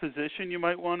idea what position you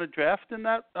might want to draft in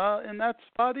that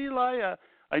spot, Eli?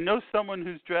 I know someone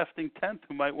who's drafting 10th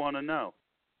who might want to know.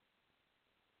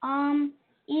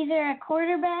 Either a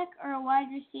quarterback or a wide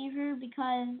receiver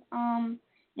because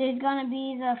there's gonna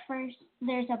be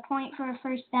there's a point for a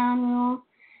first down rule,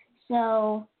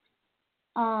 so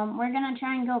we're gonna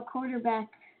try and go quarterback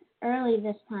early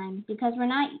this time because we're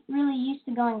not really used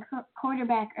to going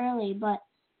quarterback early, but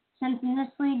since in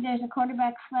this league there's a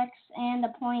quarterback flex and a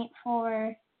point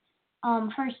for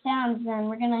first downs, then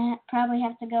we're gonna probably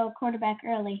have to go quarterback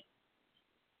early.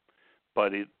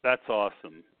 Buddy, that's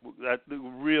awesome. That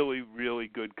really, really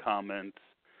good comments.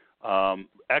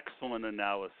 Excellent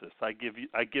analysis. I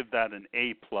give that an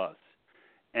A+.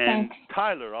 And Thanks.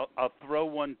 Tyler, I'll throw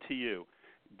one to you.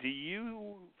 Do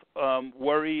you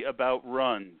worry about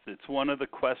runs? It's one of the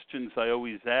questions I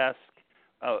always ask.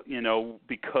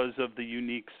 Because of the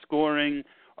unique scoring.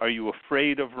 Are you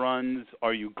afraid of runs?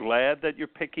 Are you glad that you're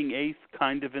picking 8th,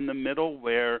 kind of in the middle,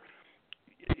 where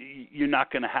you're not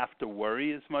going to have to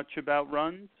worry as much about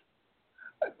runs?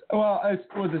 Well,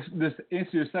 this answer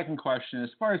your second question. As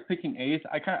far as picking 8th,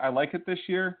 I like it this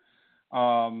year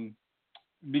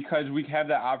because we have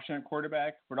that option at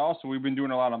quarterback. But also, we've been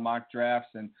doing a lot of mock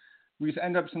drafts, and we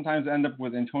sometimes end up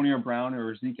with Antonio Brown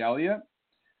or Zeke Elliott.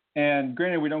 And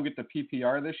granted, we don't get the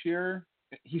PPR this year.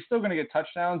 He's still going to get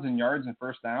touchdowns and yards and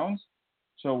first downs.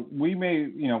 So we may,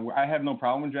 I have no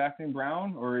problem with drafting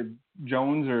Brown or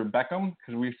Jones or Beckham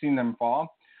because we've seen them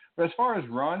fall. But as far as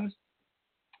runs,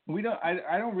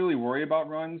 I don't really worry about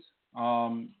runs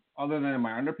other than in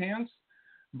my underpants.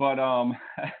 But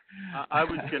I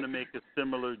was going to make a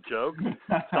similar joke,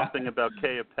 something about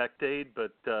Kaopectate,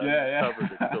 but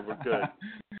covered it, so we're good.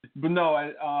 But no,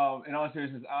 in all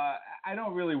seriousness, I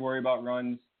don't really worry about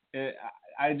runs.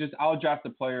 I'll draft the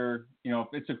player.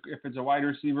 If it's a wide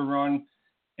receiver run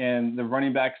and the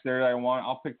running back's there that I want,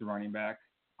 I'll pick the running back.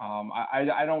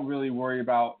 I don't really worry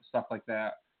about stuff like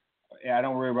that. I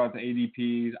don't worry about the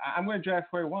ADPs. I'm going to draft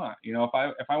who I want.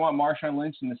 If I want Marshawn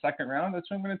Lynch in the second round, that's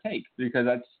what I'm going to take because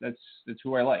that's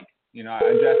who I like. I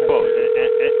draft.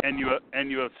 And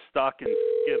you have stock in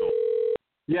Skittles.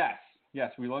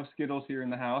 Yes, we love Skittles here in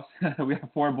the house. We have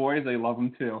 4 boys; they love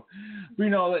them too.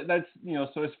 But that's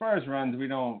So as far as runs,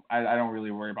 I don't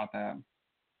really worry about that.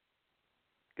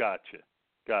 Gotcha.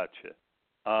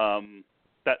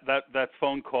 That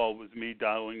phone call was me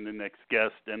dialing the next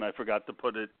guest, and I forgot to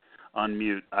put it on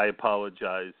mute. I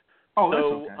apologize. Oh, that's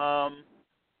okay.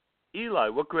 Eli,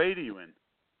 what grade are you in?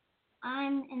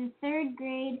 I'm in 3rd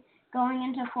grade, going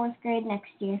into 4th grade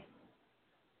next year.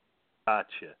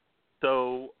 Gotcha.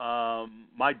 So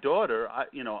my daughter,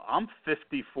 I'm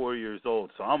 54 years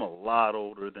old, so I'm a lot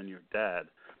older than your dad,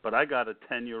 but I got a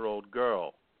 10-year-old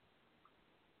girl.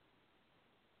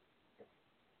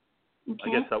 Okay.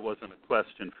 I guess that wasn't a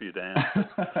question for you to answer.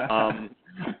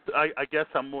 I guess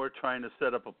I'm more trying to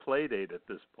set up a play date at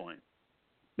this point.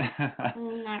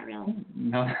 Not really.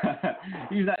 No,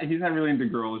 he's not really into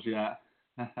girls yet.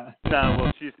 No,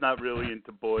 well, she's not really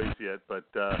into boys yet, but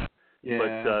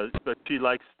yeah. but she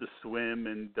likes to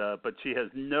swim, but she has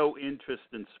no interest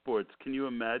in sports. Can you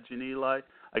imagine, Eli?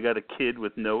 I got a kid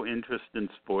with no interest in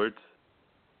sports.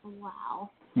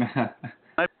 Wow.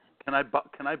 Can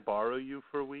I borrow you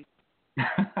for a week?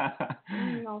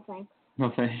 No thanks.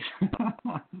 No thanks.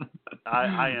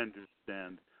 I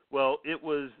understand. Well, it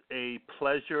was a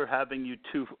pleasure having you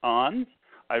two on.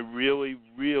 I really,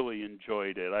 really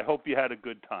enjoyed it. I hope you had a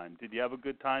good time. Did you have a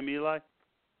good time, Eli?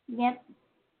 Yep.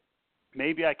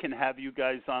 Maybe I can have you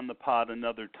guys on the pod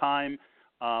another time.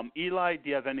 Eli, do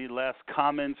you have any last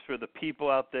comments for the people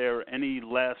out there? Any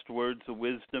last words of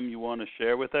wisdom you want to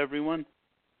share with everyone?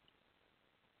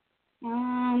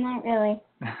 Not really.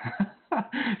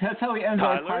 That's how we end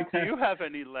Tyler, our podcast. do you have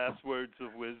any last words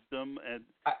of wisdom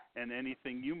and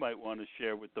anything you might want to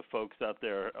share with the folks out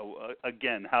there?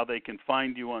 Again, how they can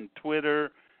find you on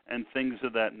Twitter and things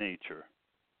of that nature.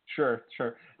 Sure.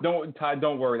 Todd,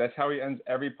 don't worry. That's how he ends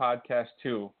every podcast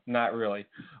too. Not really,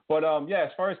 but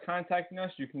as far as contacting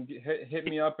us, you can hit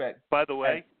me up at. By the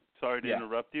way, sorry to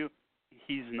interrupt you.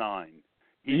 He's 9.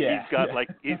 He's got like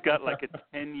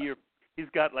a 10-year. He's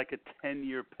got like a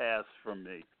 10-year pass from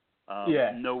me.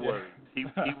 No worries.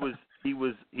 He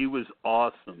was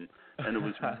awesome. and it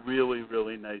was really,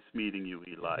 really nice meeting you,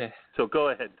 Eli. Yeah. So go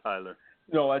ahead, Tyler.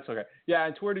 No, that's okay. Yeah,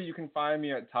 on Twitter you can find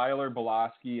me at Tyler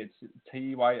Belawski. It's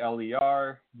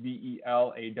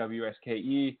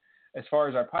TYLERBELAWSKE. As far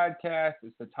as our podcast,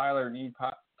 it's the Tyler and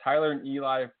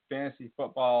Eli Fantasy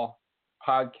Football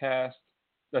Podcast,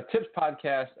 the Tips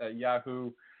Podcast at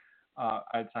Yahoo.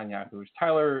 It's on Yahoo. It's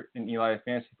Tyler and Eli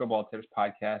Fantasy Football Tips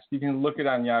Podcast. You can look it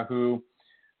on Yahoo.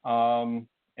 And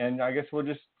I guess we'll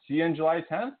just see you on July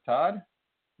 10th, Todd.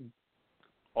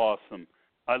 Awesome.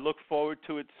 I look forward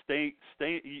to it.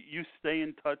 You stay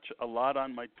in touch a lot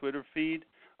on my Twitter feed.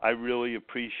 I really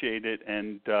appreciate it,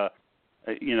 and I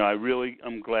really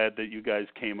am glad that you guys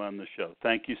came on the show.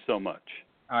 Thank you so much.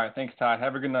 All right, thanks, Todd.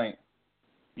 Have a good night.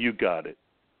 You got it.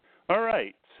 All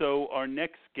right. So our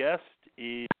next guest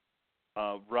is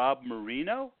Rob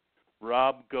Marino.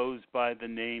 Rob goes by the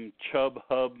name Chub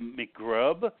Hub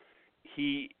McGrub.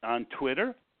 He on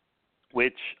Twitter,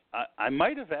 which I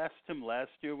might have asked him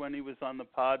last year when he was on the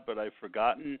pod, but I've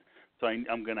forgotten. So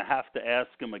I'm going to have to ask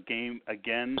him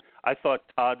again. I thought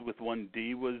Todd with one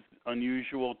D was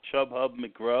unusual. Chub Hub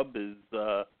McGrub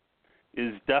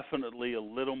is definitely a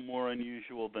little more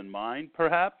unusual than mine,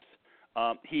 perhaps.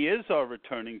 He is our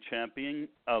returning champion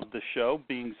of the show,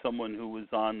 being someone who was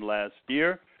on last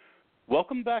year.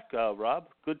 Welcome back, Rob.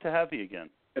 Good to have you again.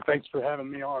 Thanks for having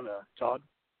me on, Todd.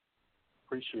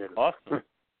 Appreciate it. Awesome.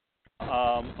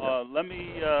 Let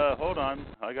me hold on.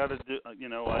 I got to do.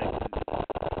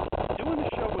 Doing a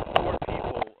show with 4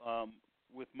 people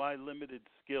with my limited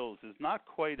skills is not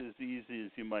quite as easy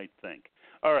as you might think.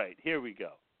 All right, here we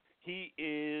go. He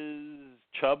is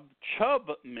Chub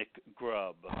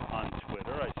McGrub on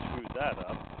Twitter. I screwed that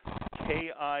up.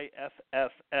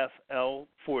 KIFFFL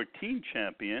 14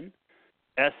 champion.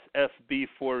 SFB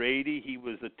 480. He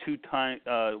was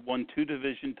won 2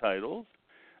 division titles.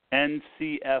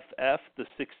 NCFF, the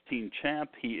 16 champ.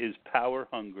 He is power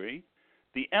hungry.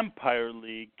 The Empire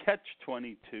League, Catch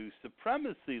 22,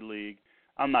 Supremacy League.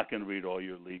 I'm not going to read all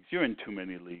your leagues. You're in too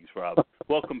many leagues, Rob.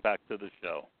 Welcome back to the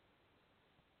show.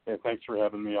 Yeah, thanks for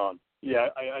having me on. Yeah,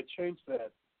 I changed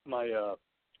my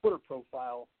Twitter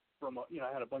profile from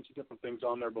I had a bunch of different things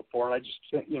on there before, and I just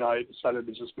I decided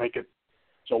to just make it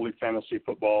solely fantasy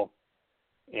football.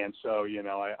 And so,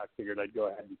 I figured I'd go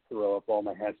ahead and throw up all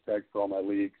my hashtags for all my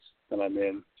leagues that I'm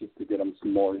in just to get them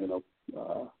some more,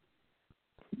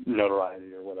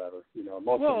 notoriety or whatever.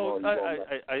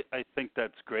 I think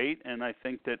that's great, and I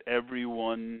think that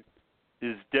everyone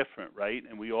is different, right?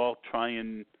 And we all try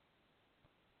and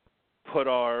put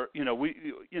our,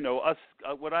 us,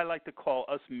 what I like to call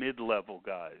us mid-level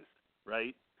guys,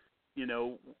 right? We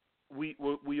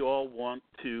all want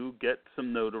to get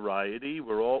some notoriety.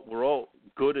 We're all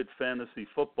good at fantasy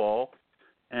football,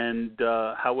 and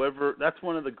however, that's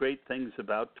one of the great things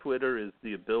about Twitter is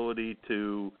the ability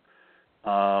to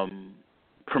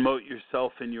promote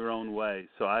yourself in your own way.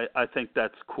 So I think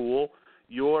that's cool.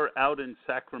 You're out in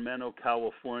Sacramento,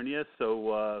 California,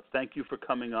 so thank you for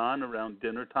coming on around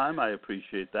dinner time. I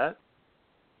appreciate that.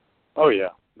 Oh yeah,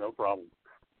 no problem.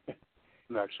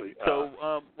 Actually,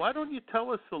 so why don't you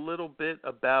tell us a little bit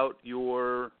about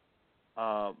your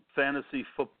fantasy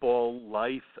football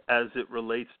life as it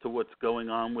relates to what's going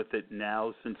on with it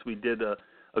now, since we did a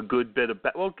good bit of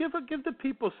give the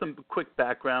people some quick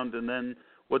background and then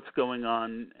what's going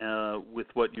on with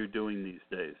what you're doing these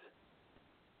days.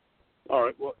 All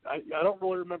right. Well, I don't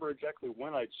really remember exactly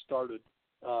when I started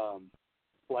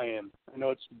playing. I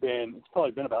know it's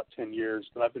probably been about 10 years,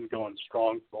 but I've been going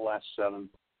strong for the last 7.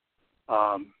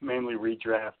 Mainly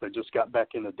redraft. I just got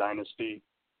back into Dynasty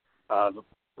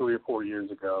 3 or 4 years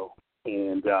ago,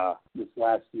 and this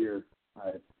last year,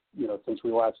 since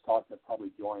we last talked, I've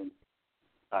probably joined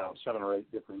 7 or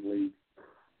 8 different leagues.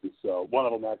 And so one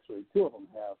of them, actually, 2 of them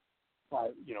have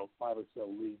 5 or so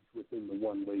leagues within the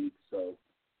one league. So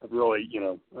I've really,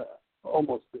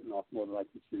 almost bitten off more than I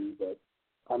can chew, but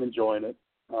I'm enjoying it.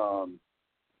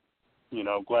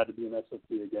 Glad to be in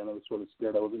SFB again. I was sort of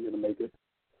scared I wasn't going to make it.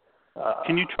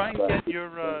 Can you try and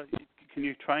Can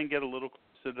you try and get a little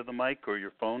closer to the mic or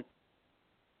your phone?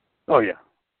 Oh yeah.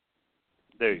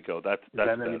 There you go. That's that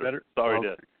better. Any better? Sorry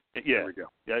Yeah. There we go.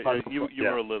 Yeah, you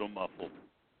were a little muffled.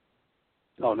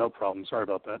 Oh, no problem. Sorry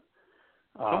about that.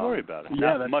 Don't worry about it.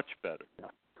 Yeah, that's much better. Yeah.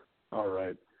 All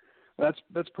right. That's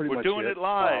pretty We're much doing it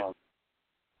live.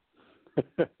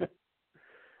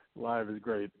 Live is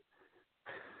great.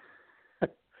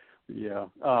 Yeah.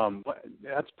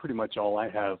 That's pretty much all I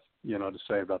have, to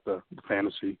say about the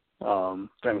fantasy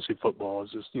football.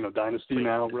 Is just, Dynasty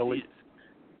now, really.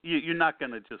 You're not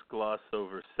going to just gloss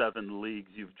over 7 leagues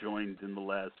you've joined in the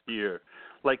last year.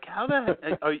 Like, how the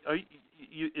heck are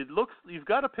it looks you've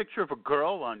got a picture of a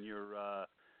girl on your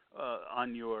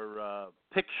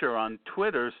picture on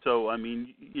Twitter. So I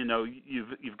mean,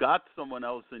 you've got someone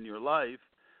else in your life.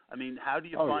 I mean, how do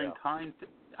you find time?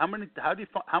 How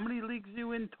many leagues are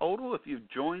you in total? If you've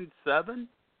joined 7?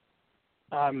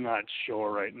 I'm not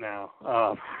sure right now.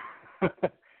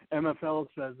 MFL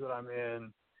says that I'm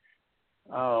in.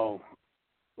 Oh,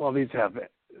 well, these have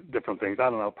different things. I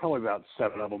don't know, probably about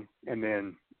 7 of them, and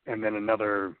then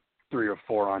another 3 or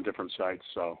 4 on different sites.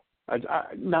 So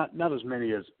not as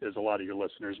many as a lot of your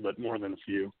listeners, but more than a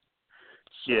few.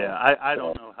 So, yeah, I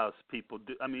don't know how people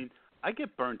do. I mean, I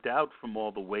get burnt out from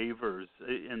all the waivers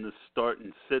in the start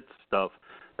and sit stuff.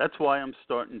 That's why I'm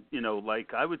starting.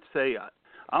 Like I would say,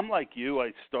 I'm like you.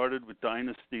 I started with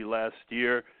Dynasty last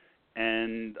year,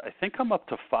 and I think I'm up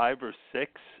to 5 or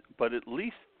 6, but at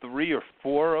least 3 or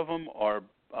 4 of them are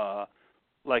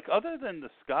like other than the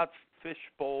Scott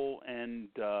Fish Bowl and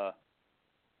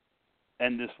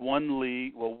this one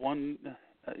league. Well,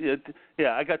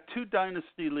 I got 2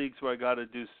 Dynasty leagues where I got to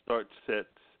do start sits.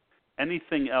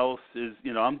 Anything else is,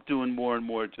 I'm doing more and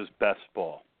more just best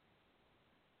ball.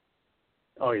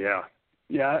 Oh yeah.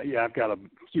 I've got a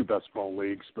few best ball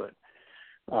leagues, but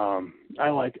I've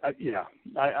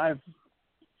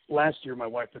last year my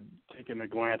wife had taken a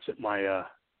glance at my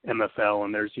MFL,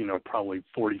 and there's probably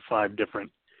 45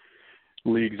 different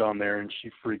leagues on there, and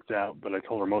she freaked out. But I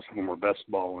told her most of them were best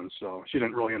ball, and so she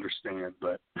didn't really understand.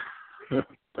 But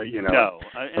no,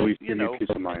 at least give me peace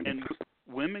of mind. And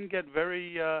women get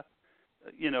very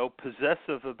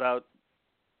possessive about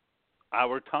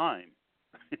our time.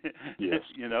 Yes.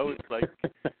 It's like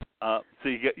so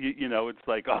you get it's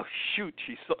like, oh shoot,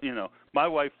 she saw. My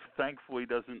wife thankfully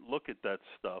doesn't look at that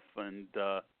stuff, and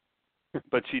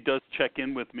but she does check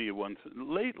in with me once.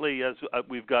 Lately, as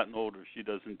we've gotten older, she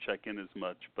doesn't check in as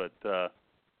much, but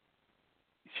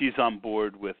she's on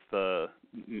board with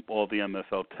all the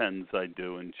MFL 10s I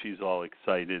do, and she's all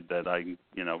excited that I'm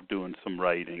doing some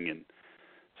writing and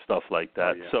stuff like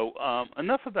that. Oh, yeah. So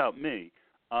enough about me.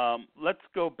 Let's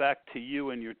go back to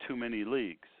you and your too many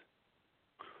leagues.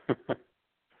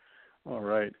 All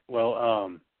right.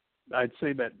 Well, I'd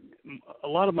say that a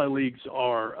lot of my leagues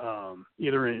are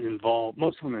either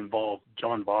most of them involve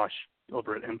John Bosch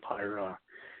over at Empire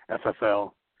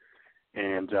FFL,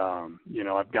 and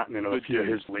I've gotten into a few of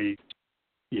his leagues.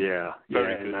 Yeah,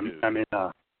 Very and good I'm in.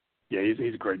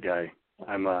 He's a great guy.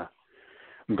 I'm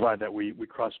glad that we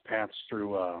crossed paths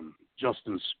through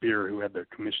Justin Spear, who had the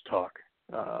commish talk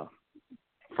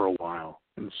for a while,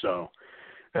 and so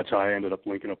that's how I ended up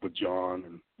linking up with John.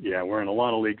 And yeah, we're in a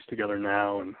lot of leagues together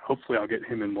now, and hopefully I'll get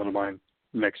him in one of mine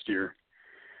next year.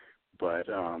 But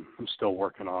I'm still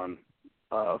working on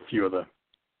a few of the,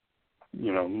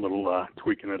 little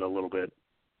tweaking it a little bit.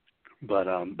 But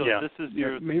so yeah, this is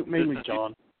your mainly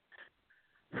John.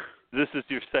 This is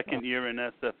your second year in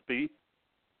SFB?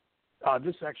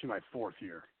 This is actually my 4th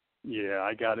year. Yeah,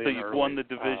 I got in. So you've early. won the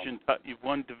division. You've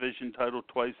won division title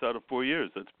twice out of 4 years.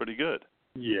 That's pretty good.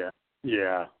 Yeah.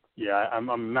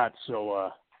 I'm not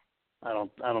so. I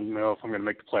don't know if I'm going to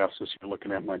make the playoffs this year.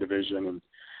 Looking at my division and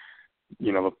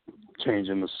the change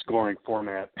in the scoring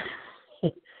format.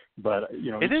 But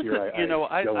it is.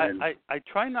 I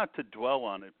try not to dwell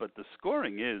on it, but the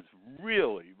scoring is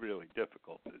really, really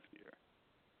difficult this year.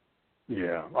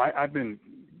 Yeah, I've been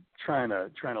trying to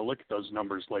look at those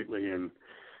numbers lately, and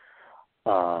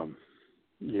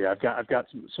I've got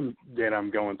some data I'm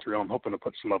going through. I'm hoping to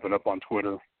put some of it up on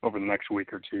Twitter over the next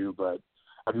week or two. But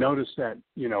I've noticed that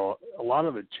a lot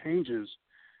of the changes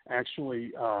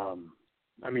actually.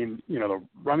 The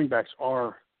running backs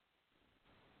are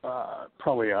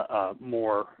probably a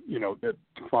more the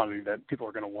quantity that people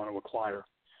are going to want to acquire,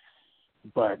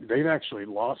 but they've actually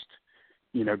lost.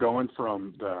 Going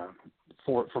from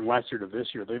last year to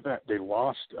this year, they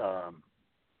lost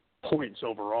points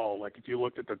overall. Like if you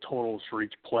looked at the totals for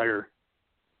each player,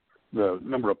 the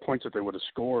number of points that they would have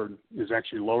scored is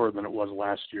actually lower than it was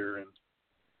last year, and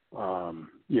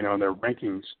and their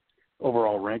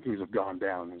overall rankings have gone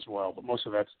down as well. But most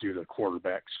of that's due to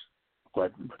quarterbacks.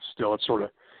 But still, it's sort of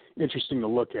interesting to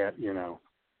look at. I'm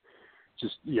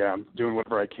doing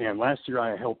whatever I can. Last year,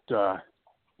 I helped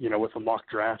with the mock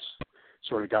drafts.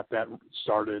 Sort of got that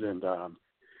started, and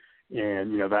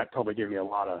that probably gave me a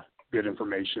lot of good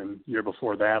information. Year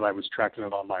before that, I was tracking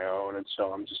it on my own, and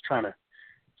so I'm just trying to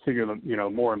figure the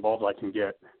more involved I can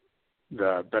get,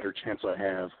 the better chance I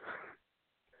have.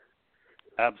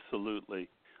 Absolutely.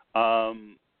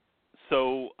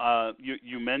 So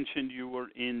you mentioned you were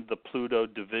in the Pluto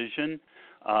division.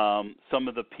 Some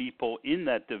of the people in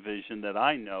that division that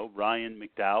I know, Ryan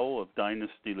McDowell of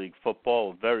Dynasty League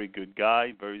Football, a very good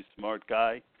guy, very smart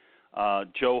guy.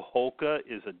 Joe Holka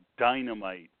is a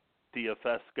dynamite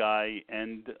DFS guy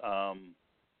and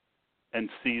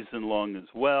season long as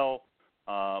well.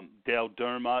 Dale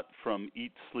Dermott from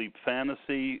Eat Sleep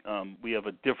Fantasy. We have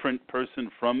a different person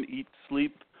from Eat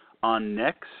Sleep on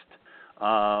next.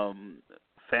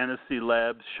 Fantasy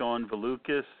Labs, Sean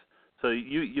Valukas. So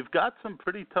you've got some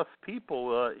pretty tough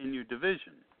people in your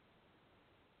division.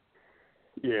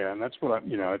 Yeah, and that's what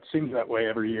it seems that way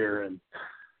every year, and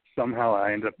somehow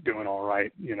I end up doing all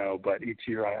right, but each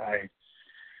year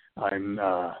I'm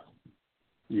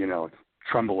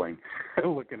trembling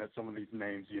looking at some of these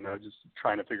names, just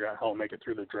trying to figure out how I'll make it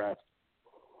through the draft.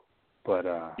 But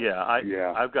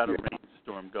I've got a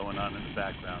rainstorm going on in the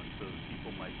background, so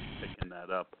people might be picking that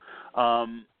up.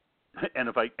 And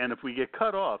if we get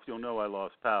cut off, you'll know I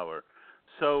lost power.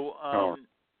 So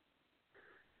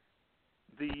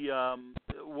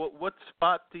what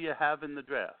spot do you have in the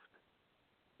draft?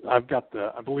 I've got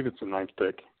I believe it's the 9th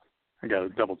pick. I got to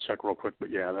double check real quick, but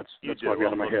yeah, that's what I've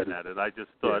got in my head. At it. I just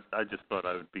thought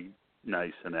I would be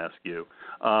nice and ask you.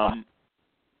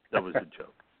 That was a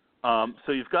joke.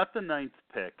 So you've got the 9th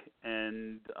pick,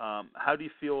 and how do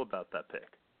you feel about that pick?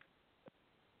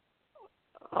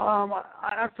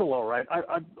 I feel all right.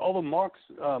 All the mock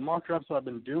drafts I've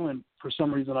been doing, for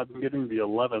some reason I've been getting the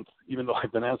 11th, even though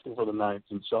I've been asking for the 9th,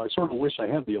 and so I sort of wish I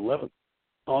had the 11th.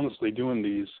 Honestly, doing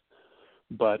these,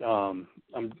 but I'm,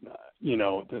 the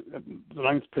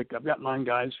 9th pick. I've got 9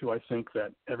 guys who I think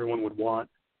that everyone would want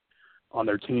on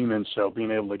their team, and so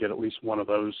being able to get at least one of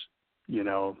those,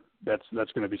 that's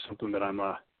going to be something that I'm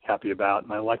happy about,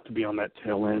 and I like to be on that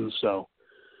tail end. So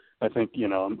I think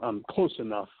I'm close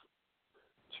enough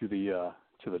to the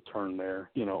turn there.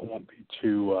 It won't be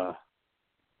too.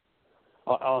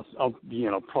 I'll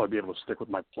probably be able to stick with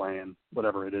my plan,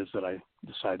 whatever it is that I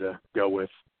decide to go with.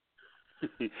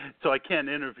 So I can't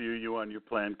interview you on your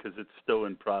plan because it's still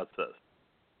in process.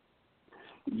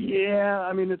 Yeah,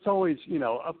 I mean it's always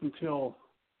up until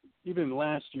even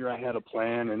last year I had a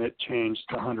plan and it changed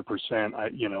 100%. I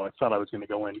thought I was going to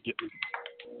go in and get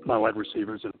my wide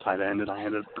receivers and tight end, and I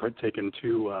ended up taking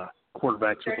 2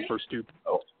 quarterbacks with the first 2.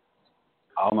 Oh,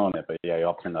 I'll know it, but yeah,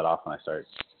 I'll turn that off when I start.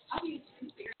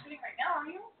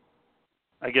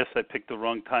 I guess I picked the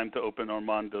wrong time to open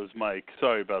Armando's mic.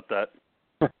 Sorry about that.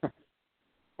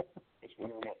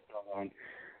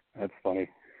 That's funny.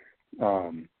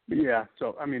 But yeah,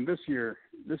 so I mean, this year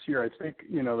I think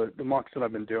the mocks that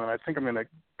I've been doing, I think I'm going to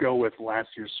go with last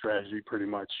year's strategy pretty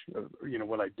much.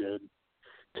 What I did,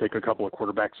 take a couple of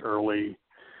quarterbacks early,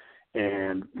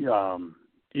 and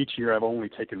each year I've only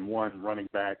taken 1 running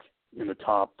back in the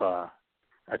top, I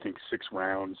think 6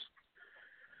 rounds.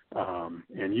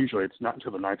 And usually it's not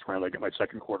until the 9th round I get my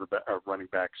second quarterback or running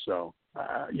back. So,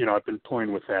 I've been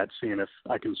toying with that, seeing if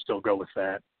I can still go with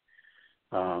that.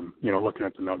 Looking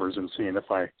at the numbers and seeing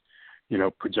if I,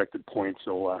 projected points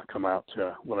will come out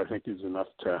to what I think is enough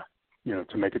to,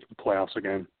 to make it to the playoffs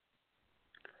again.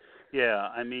 Yeah,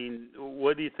 I mean,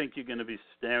 what do you think you're going to be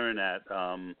staring at?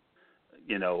 I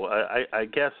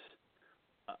guess.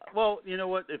 Well, you know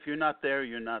what? If you're not there,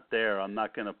 you're not there. I'm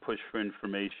not going to push for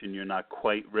information you're not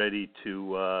quite ready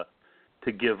to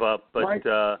give up. But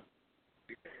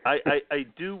I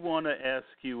do want to ask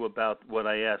you about what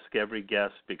I ask every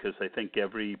guest, because I think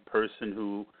every person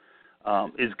who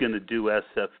is going to do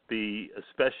SFB,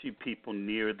 especially people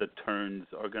near the turns,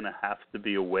 are going to have to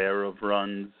be aware of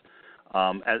runs.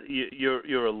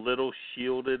 You're a little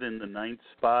shielded in the 9th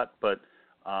spot, but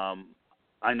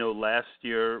I know last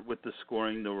year with the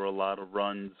scoring there were a lot of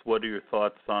runs. What are your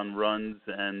thoughts on runs,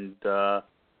 and are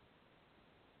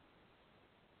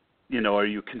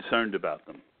you concerned about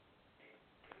them?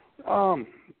 I'm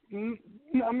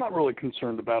not really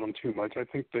concerned about them too much. I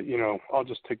think that I'll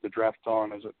just take the draft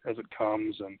on as it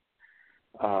comes, and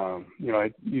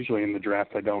I usually in the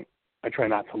draft I try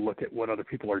not to look at what other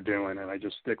people are doing, and I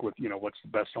just stick with what's the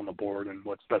best on the board and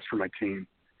what's best for my team.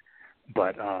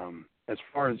 But as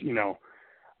far as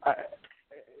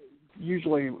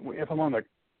usually if I'm on the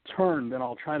turn, then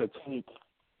I'll try to take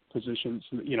positions,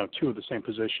 2 of the same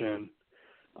position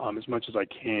as much as I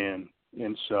can,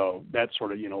 and so that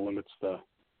sort of limits the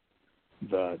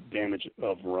damage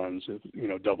of runs,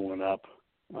 doubling up,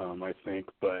 I think.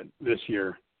 But this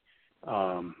year,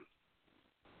 I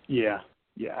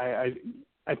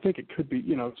think it could be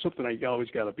something I always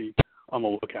got to be on the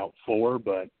lookout for,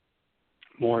 but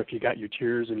more if you got your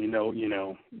tiers and you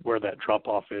know where that drop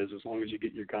off is, as long as you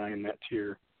get your guy in that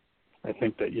tier, I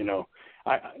think that,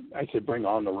 I say bring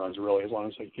on the runs really, as long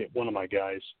as I get one of my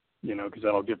guys, because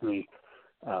that'll give me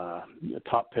a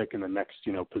top pick in the next,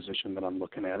 position that I'm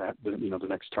looking at the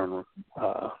next turn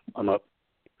I'm up.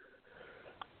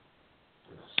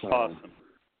 So, awesome.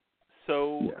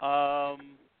 So yeah.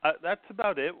 that's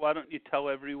about it. Why don't you tell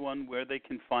everyone where they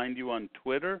can find you on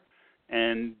Twitter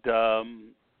and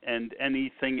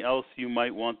anything else you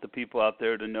might want the people out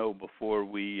there to know before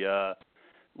we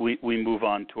move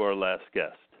on to our last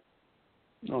guest.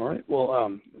 All right.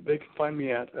 Well, they can find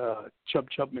me at Chub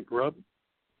McGrub.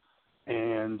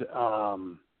 And,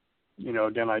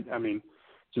 again, I mean,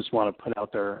 just want to put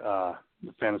out there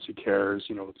the Fantasy Cares,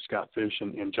 with Scott Fish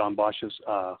and John Bosch's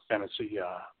fantasy,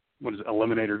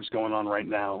 eliminators going on right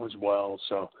now as well.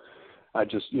 So I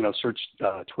just, searched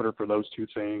Twitter for those two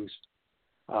things.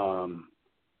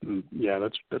 Yeah,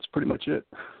 that's pretty much it.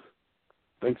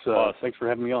 Thanks. Awesome. Thanks for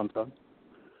having me on, Todd.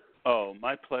 Oh,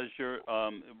 my pleasure.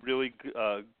 Really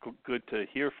good to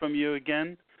hear from you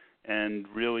again, and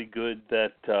really good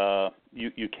that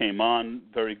you came on.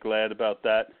 Very glad about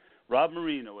that. Rob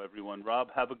Marino, everyone. Rob,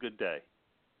 have a good day.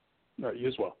 All right, you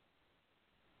as well.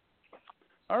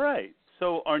 All right.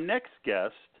 So our next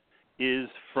guest is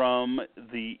from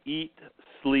the Eat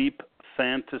Sleep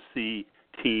Fantasy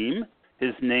team.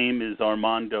 His name is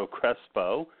Armando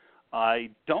Crespo. I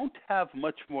don't have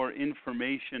much more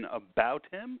information about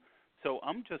him, so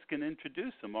I'm just going to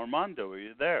introduce him. Armando, are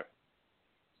you there?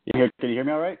 Can you hear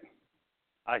me all right?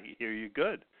 I hear you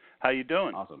good. How you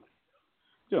doing? Awesome.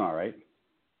 Doing all right.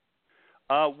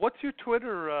 What's your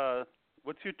Twitter?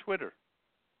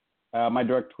 My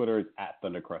direct Twitter is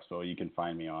 @ThunderCrespo. You can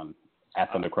find me on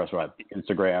 @ThunderCrespo at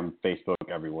Instagram, Facebook,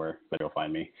 everywhere. But you'll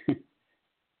find me.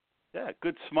 Yeah,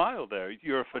 good smile there.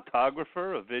 You're a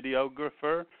photographer, a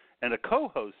videographer, and a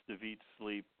co-host of Eat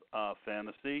Sleep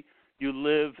Fantasy. You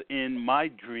live in my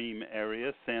dream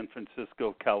area, San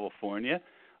Francisco, California.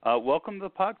 Welcome to the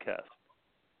podcast.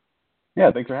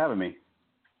 Yeah, thanks for having me.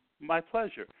 My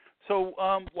pleasure. So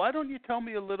why don't you tell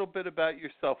me a little bit about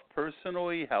yourself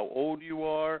personally, how old you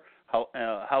are,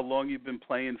 how long you've been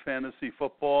playing fantasy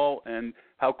football, and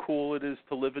how cool it is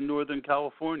to live in Northern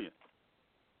California?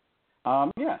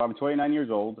 Yeah, I'm 29 years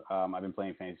old. I've been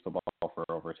playing fantasy football for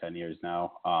over 10 years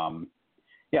now. I'm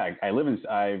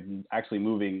actually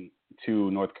moving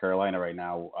to North Carolina right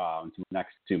now,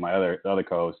 next to my other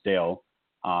co-host, Dale.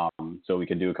 So we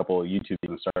can do a couple of YouTube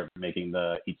and start making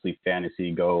the Eat Sleep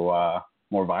Fantasy go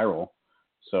more viral.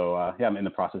 So, I'm in the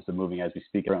process of moving as we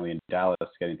speak, currently in Dallas,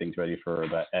 getting things ready for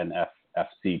the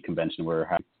NFFC convention we're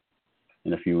having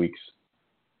in a few weeks.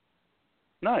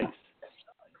 Nice.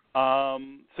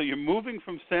 So you're moving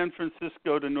from San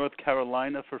Francisco to North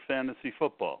Carolina for fantasy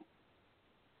football.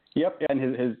 Yep, and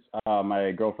his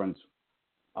my girlfriend's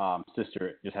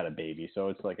sister just had a baby, so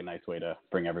it's like a nice way to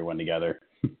bring everyone together.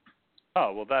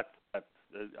 Oh, well, that's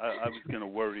I was going to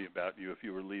worry about you if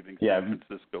you were leaving San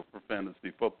Francisco for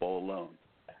fantasy football alone.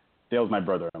 Dale's my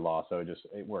brother-in-law, so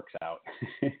it works out.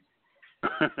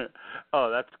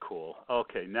 Oh, that's cool.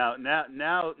 Okay, now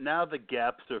the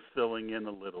gaps are filling in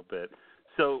a little bit.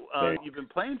 So you've been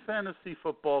playing fantasy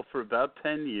football for about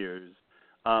 10 years.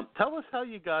 Tell us how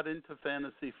you got into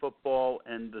fantasy football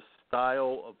and the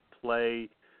style of play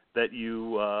that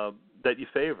you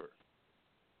favor.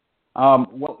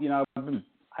 Well,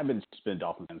 I've been a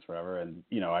Dolphins fan forever, and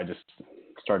I just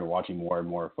started watching more and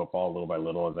more football little by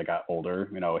little as I got older.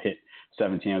 Hit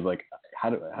 17, I was like, how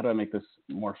do I make this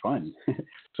more fun?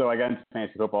 So I got into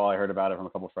fantasy football. I heard about it from a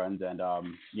couple of friends, and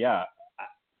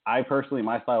I personally,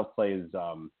 my style of play is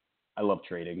I love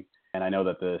trading, and I know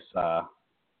that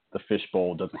the Fish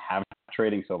Bowl doesn't have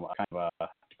trading, so I'm kind of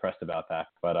depressed about that.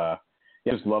 But I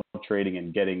just love trading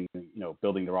and getting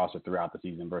building the roster throughout the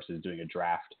season versus doing a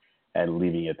draft and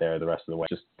leaving it there the rest of the way.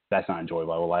 That's not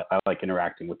enjoyable. I like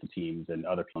interacting with the teams and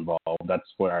other people involved. That's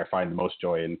where I find the most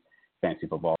joy in fantasy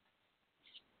football.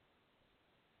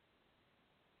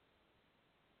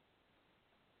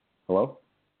 Hello?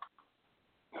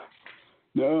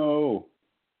 No.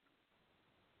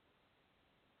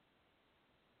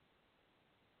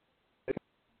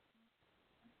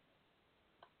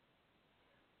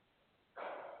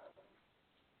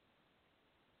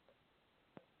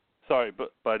 Sorry,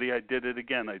 buddy, I did it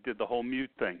again. I did the whole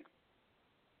mute thing.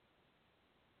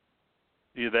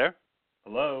 Are you there?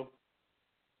 Hello?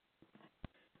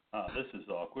 This is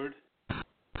awkward.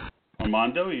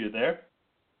 Armando, are you there?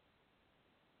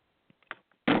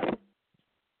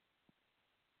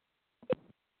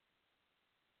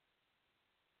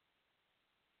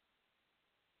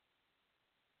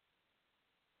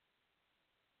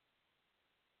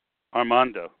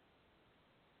 Armando,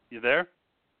 you there?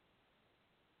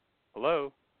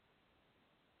 Hello?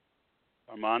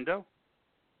 Armando?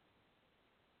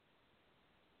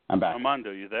 I'm back.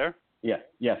 Armando, you there?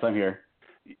 Yes, I'm here.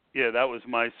 Yeah, that was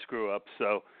my screw up.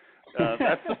 So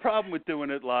that's the problem with doing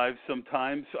it live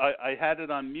sometimes. I had it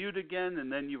on mute again,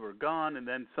 and then you were gone, and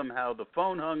then somehow the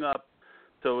phone hung up.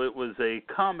 So it was a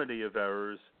comedy of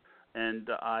errors, and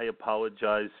I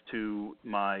apologize to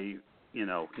my,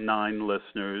 9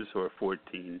 listeners or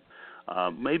 14.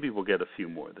 Maybe we'll get a few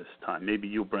more this time. Maybe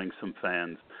you'll bring some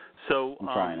fans. So I'm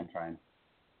trying.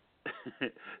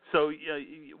 So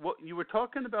what you were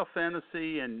talking about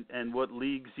fantasy and what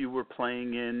leagues you were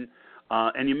playing in,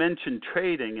 and you mentioned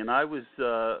trading, and I was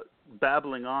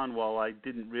babbling on while I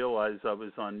didn't realize I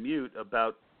was on mute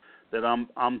about that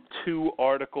I'm 2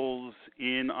 articles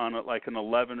in on like an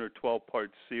 11 or 12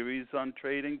 part series on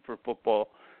trading for football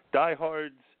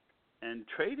diehards, and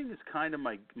trading is kind of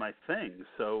my thing.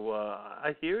 So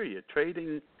I hear you.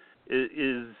 Trading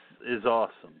is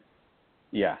awesome.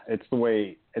 Yeah, it's the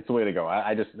way to go.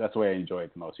 I just that's the way I enjoy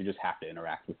it the most. You just have to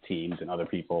interact with teams and other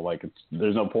people. Like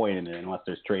there's no point in it unless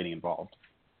there's trading involved,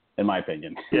 in my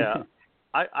opinion. Yeah,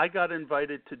 I got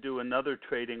invited to do another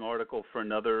trading article for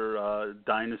another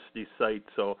dynasty site,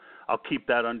 so I'll keep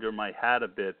that under my hat a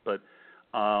bit. But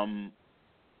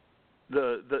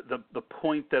the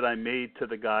point that I made to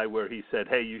the guy where he said,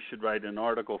 "Hey, you should write an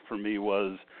article for me,"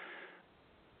 was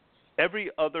every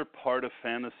other part of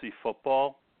fantasy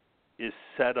football is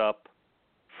set up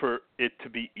for it to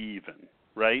be even,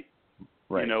 right?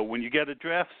 Right. When you get a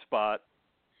draft spot,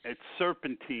 it's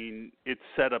serpentine, it's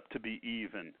set up to be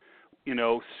even.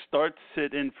 Start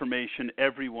sit information,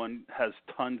 everyone has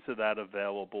tons of that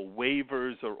available.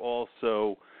 Waivers are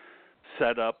also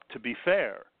set up to be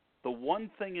fair. The one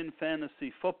thing in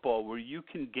fantasy football where you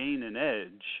can gain an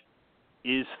edge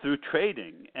is through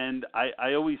trading. And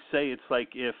I always say it's like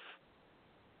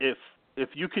if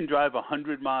you can drive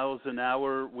 100 miles an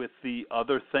hour with the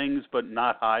other things but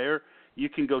not higher, you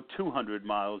can go 200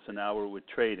 miles an hour with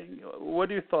trading. What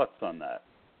are your thoughts on that?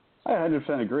 I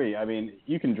 100% agree. I mean,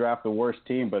 you can draft the worst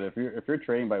team, but if you're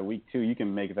trading by week 2, you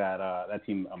can make that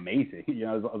team amazing.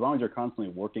 As long as you're constantly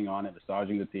working on it,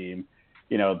 massaging the team,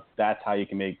 that's how you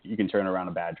can turn around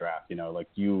a bad draft. Like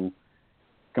you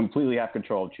completely have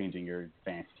control of changing your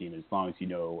fantasy team as long as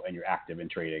and you're active in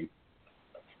trading.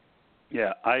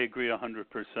 Yeah, I agree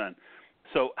 100%.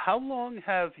 So how long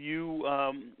have you,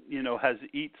 has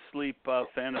Eat Sleep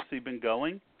Fantasy been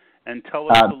going? And tell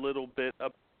us a little bit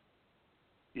of,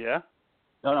 yeah?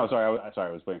 No, sorry, I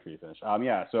was waiting for you to finish.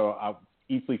 So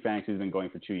Eat Sleep Fantasy has been going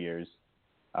for 2 years.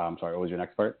 Sorry, what was your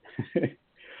next part?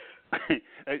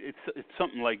 It's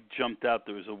something like jumped out.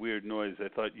 There was a weird noise. I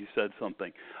thought you said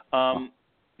something.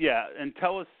 Yeah, and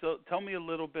tell me a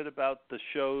little bit about the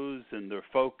shows and their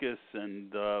focus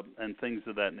and things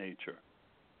of that nature.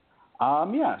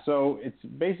 So it's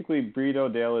basically Brito,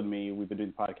 Dale, and me. We've been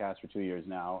doing the podcast for 2 years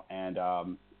now, and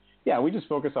we just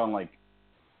focus on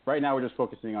right now we're just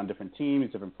focusing on different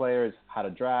teams, different players, how to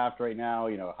draft right now.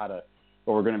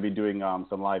 We're going to be doing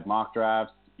some live mock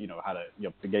drafts. How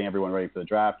to getting everyone ready for the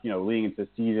draft. Leading into the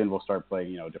season, we'll start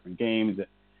playing different games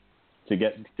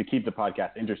to keep the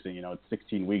podcast interesting. It's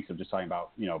 16 weeks of just talking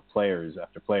about players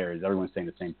after players. Everyone's saying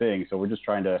the same thing, so we're just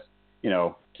trying to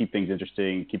keep things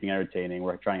interesting, keeping it entertaining.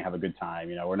 We're trying to have a good time.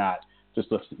 We're not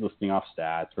just listing off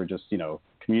stats. We're just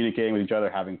communicating with each other,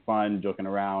 having fun, joking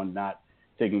around, not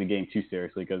taking the game too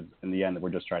seriously, because in the end we're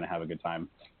just trying to have a good time.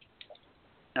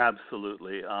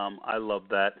 Absolutely. I love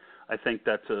that. I think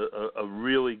that's a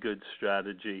really good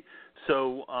strategy.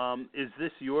 So is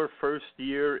this your first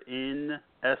year in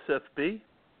SFB?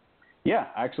 Yeah,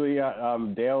 actually,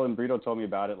 Dale and Brito told me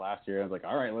about it last year. I was like,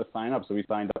 all right, let's sign up. So we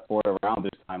signed up for it around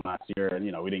this time last year, and,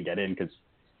 we didn't get in because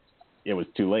it was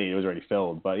too late. It was already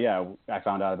filled. But, yeah, I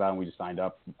found out about it, and we just signed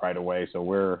up right away. So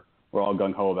we're all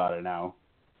gung-ho about it now.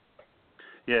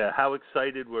 Yeah, how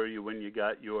excited were you when you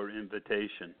got your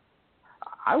invitation?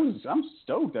 I'm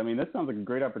stoked. I mean, that sounds like a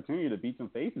great opportunity to beat some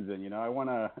faces in. I want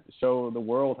to show the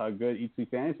world how good Eat Sleep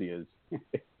Fantasy is.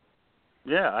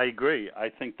 Yeah, I agree. I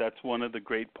think that's one of the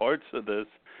great parts of this,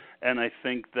 and I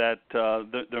think that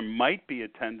there might be a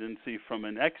tendency from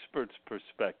an expert's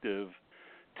perspective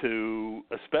to,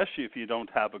 especially if you don't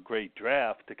have a great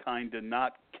draft, to kind of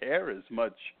not care as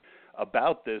much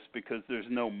about this because there's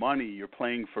no money. You're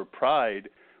playing for pride.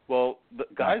 Well, the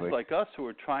guys like us who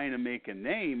are trying to make a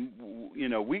name,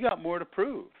 we got more to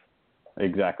prove.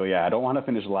 Exactly, yeah. I don't want to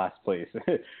finish last place.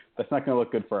 That's not going to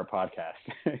look good for our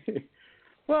podcast.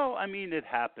 Well, I mean, it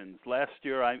happens. Last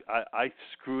year, I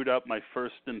screwed up my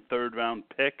first and third round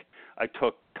pick. I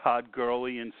took Todd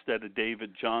Gurley instead of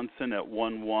David Johnson at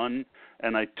 1-1,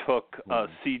 and I took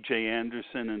C.J.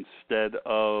 Anderson instead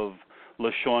of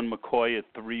LaShawn McCoy at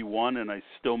 3-1, and I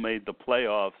still made the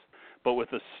playoffs. But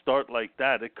with a start like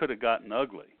that, it could have gotten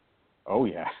ugly. Oh,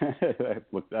 yeah.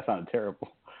 That sounded terrible.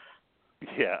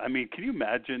 Yeah, I mean, can you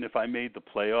imagine if I made the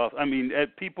playoffs? I mean,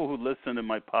 people who listen to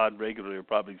my pod regularly are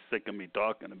probably sick of me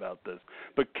talking about this.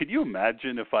 But could you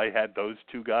imagine if I had those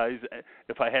two guys,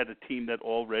 if I had a team that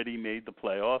already made the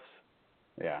playoffs?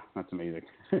 Yeah, that's amazing.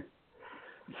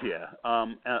 Yeah.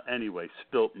 Anyway,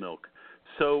 spilt milk.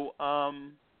 So,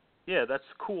 yeah, that's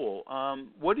cool.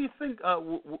 What do you think?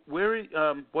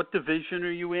 What division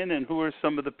are you in, and who are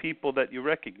some of the people that you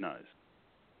recognize?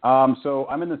 So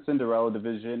I'm in the Cinderella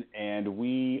division, and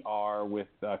we are with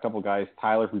a couple guys,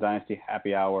 Tyler from Dynasty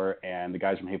Happy Hour and the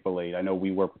guys from Hateful Eight. I know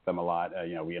we work with them a lot.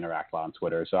 We interact a lot on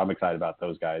Twitter, so I'm excited about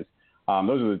those guys.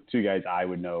 Those are the two guys I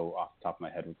would know off the top of my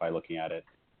head by looking at it.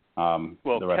 Well,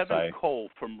 Kevin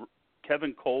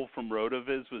Cole from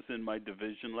RotoViz was in my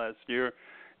division last year,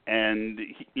 and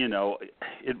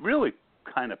it really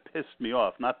kind of pissed me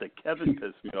off. Not that Kevin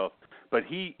pissed me off, but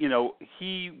he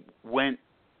went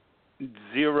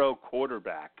 0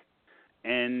 quarterback,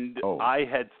 and I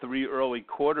had 3 early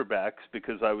quarterbacks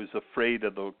because I was afraid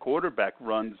of the quarterback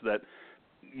runs that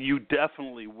you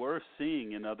definitely were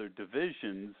seeing in other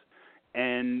divisions,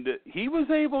 and he was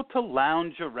able to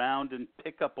lounge around and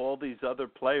pick up all these other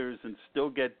players and still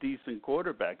get decent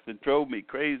quarterbacks. It drove me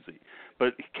crazy.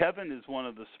 But Kevin is one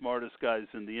of the smartest guys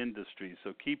in the industry,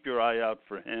 so keep your eye out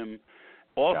for him.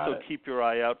 Also, keep your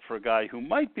eye out for a guy who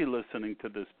might be listening to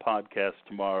this podcast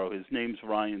tomorrow. His name's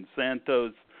Ryan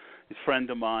Santos. He's a friend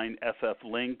of mine, FF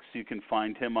Links. You can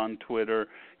find him on Twitter.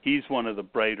 He's one of the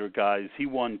brighter guys. He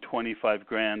won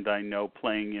 $25,000, I know,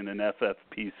 playing in an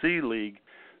FFPC league.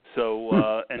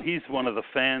 So, and he's one of the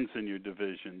fans in your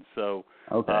division. So,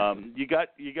 you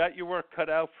got your work cut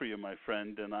out for you, my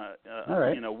friend. And all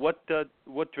right.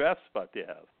 What draft spot do you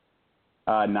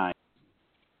have? 9.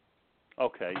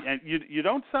 Okay, and you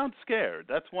don't sound scared.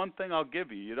 That's one thing I'll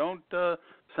give you. You don't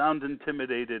sound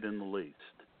intimidated in the least.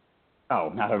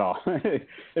 Oh, not at all.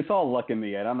 It's all luck in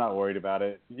the end. I'm not worried about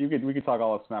it. We could talk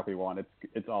all the smack we want.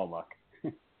 It's all luck.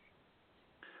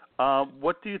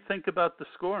 What do you think about the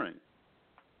scoring?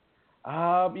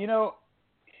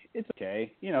 It's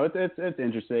okay. It's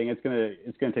interesting. It's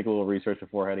gonna take a little research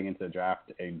before heading into the draft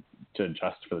to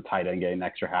adjust for the tight end getting an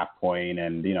extra half point,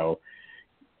 and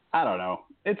I don't know.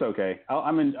 It's okay.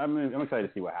 I'm excited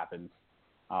to see what happens.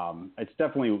 It's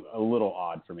definitely a little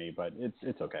odd for me, but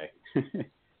it's okay.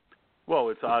 Well,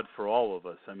 it's odd for all of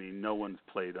us. I mean, no one's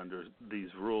played under these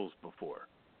rules before.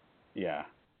 Yeah.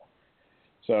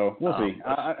 So we'll see.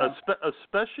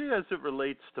 Especially as it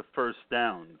relates to first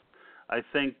downs. I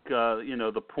think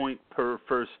the point per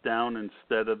first down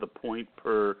instead of the point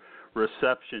per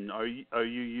reception. Are you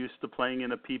used to playing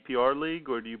in a PPR league,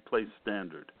 or do you play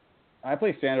standard? I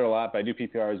play standard a lot, but I do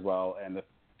PPR as well, and the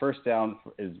first down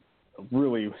is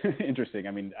really interesting.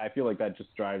 I mean, I feel like that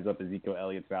just drives up Ezekiel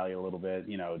Elliott's value a little bit,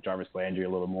 Jarvis Landry a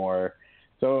little more.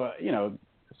 So,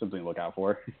 something to look out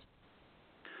for.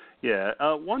 Yeah.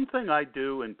 One thing I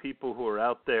do, and people who are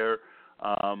out there,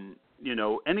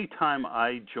 anytime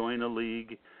I join a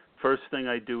league, first thing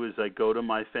I do is I go to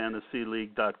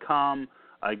myfantasyleague.com.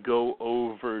 I go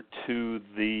over to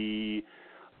the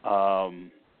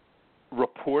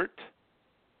report,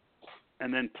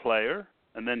 and then player,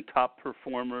 and then top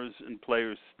performers and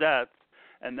players' stats,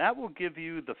 and that will give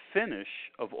you the finish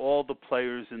of all the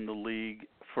players in the league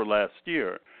for last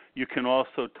year. You can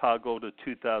also toggle to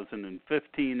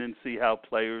 2015 and see how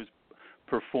players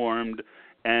performed,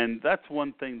 and that's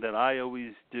one thing that I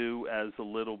always do as a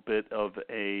little bit of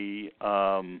a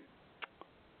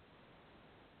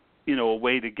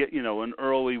way to get, an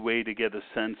early way to get a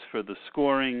sense for the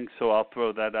scoring. So I'll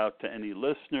throw that out to any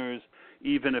listeners.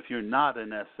 Even if you're not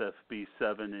an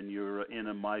SFB7 and you're in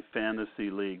a My Fantasy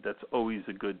League, that's always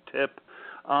a good tip.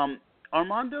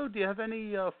 Armando, do you have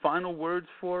any final words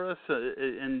for us?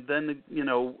 And then,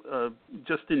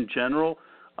 just in general,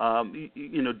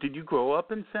 did you grow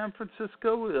up in San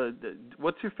Francisco?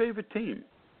 What's your favorite team?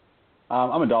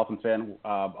 I'm a Dolphins fan.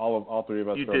 All three of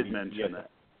us. You did mention that.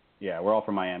 Yeah, we're all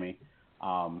from Miami.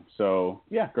 So,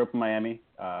 grew up in Miami.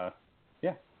 Yeah.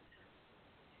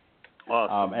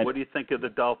 Awesome. What do you think of the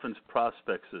Dolphins'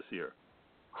 prospects this year?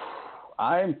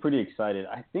 I'm pretty excited.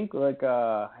 I think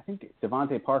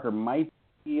Devontae Parker might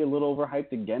be a little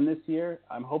overhyped again this year.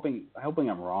 I'm hoping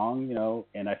I'm wrong,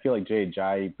 and I feel like Jay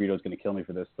Ajayi, Brito's going to kill me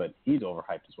for this, but he's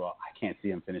overhyped as well. I can't see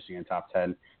him finishing in top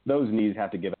 10. Those knees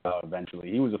have to give out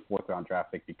eventually. He was a 4th-round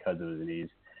draft pick because of his knees.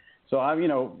 So I'm,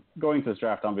 going to this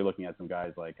draft, I'll be looking at some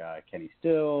guys like Kenny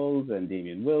Stills and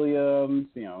Damian Williams,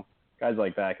 guys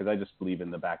like that, because I just believe in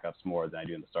the backups more than I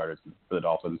do in the starters for the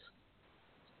Dolphins.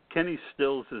 Kenny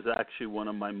Stills is actually one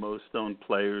of my most owned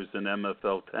players in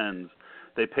MFL 10s.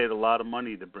 They paid a lot of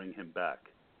money to bring him back.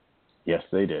 Yes,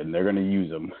 they did, and they're going to use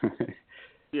him.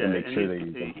 Yeah, make sure they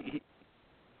use him.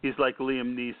 He's like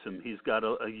Liam Neeson. He's got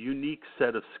a unique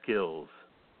set of skills.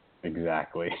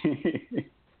 Exactly.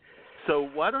 So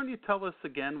why don't you tell us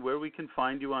again where we can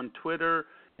find you on Twitter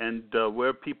and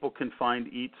where people can find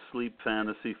Eat Sleep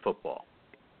Fantasy Football?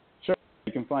 Sure.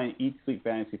 You can find Eat Sleep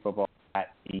Fantasy Football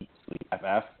at Eat Sleep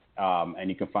FF, and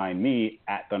you can find me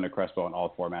at Thunder Crespo on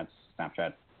all formats,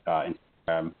 Snapchat,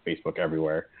 Instagram, Facebook,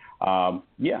 everywhere.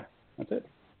 Yeah, that's it.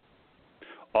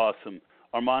 Awesome.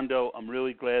 Armando, I'm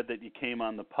really glad that you came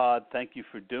on the pod. Thank you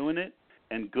for doing it,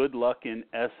 and good luck in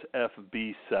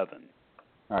SFB7.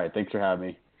 All right, thanks for having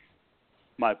me.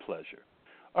 My pleasure.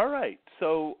 All right,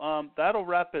 so that'll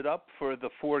wrap it up for the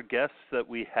 4 guests that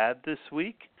we had this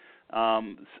week.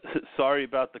 Sorry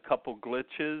about the couple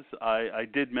glitches. I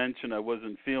did mention I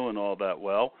wasn't feeling all that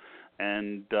well,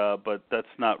 but that's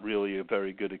not really a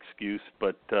very good excuse,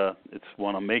 but it's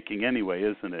one I'm making anyway,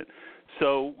 isn't it?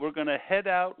 So we're going to head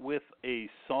out with a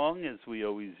song, as we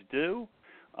always do.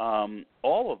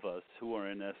 All of us who are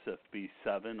in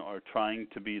SFB7 are trying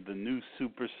to be the new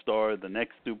superstar, the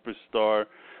next superstar,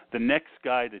 the next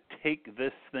guy to take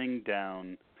this thing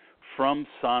down from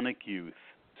Sonic Youth,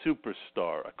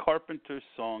 Superstar, a Carpenter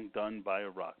song done by a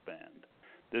rock band.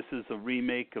 This is a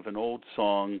remake of an old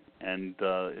song, and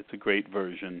it's a great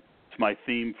version. It's my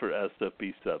theme for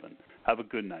SFB7. Have a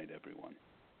good night, everyone.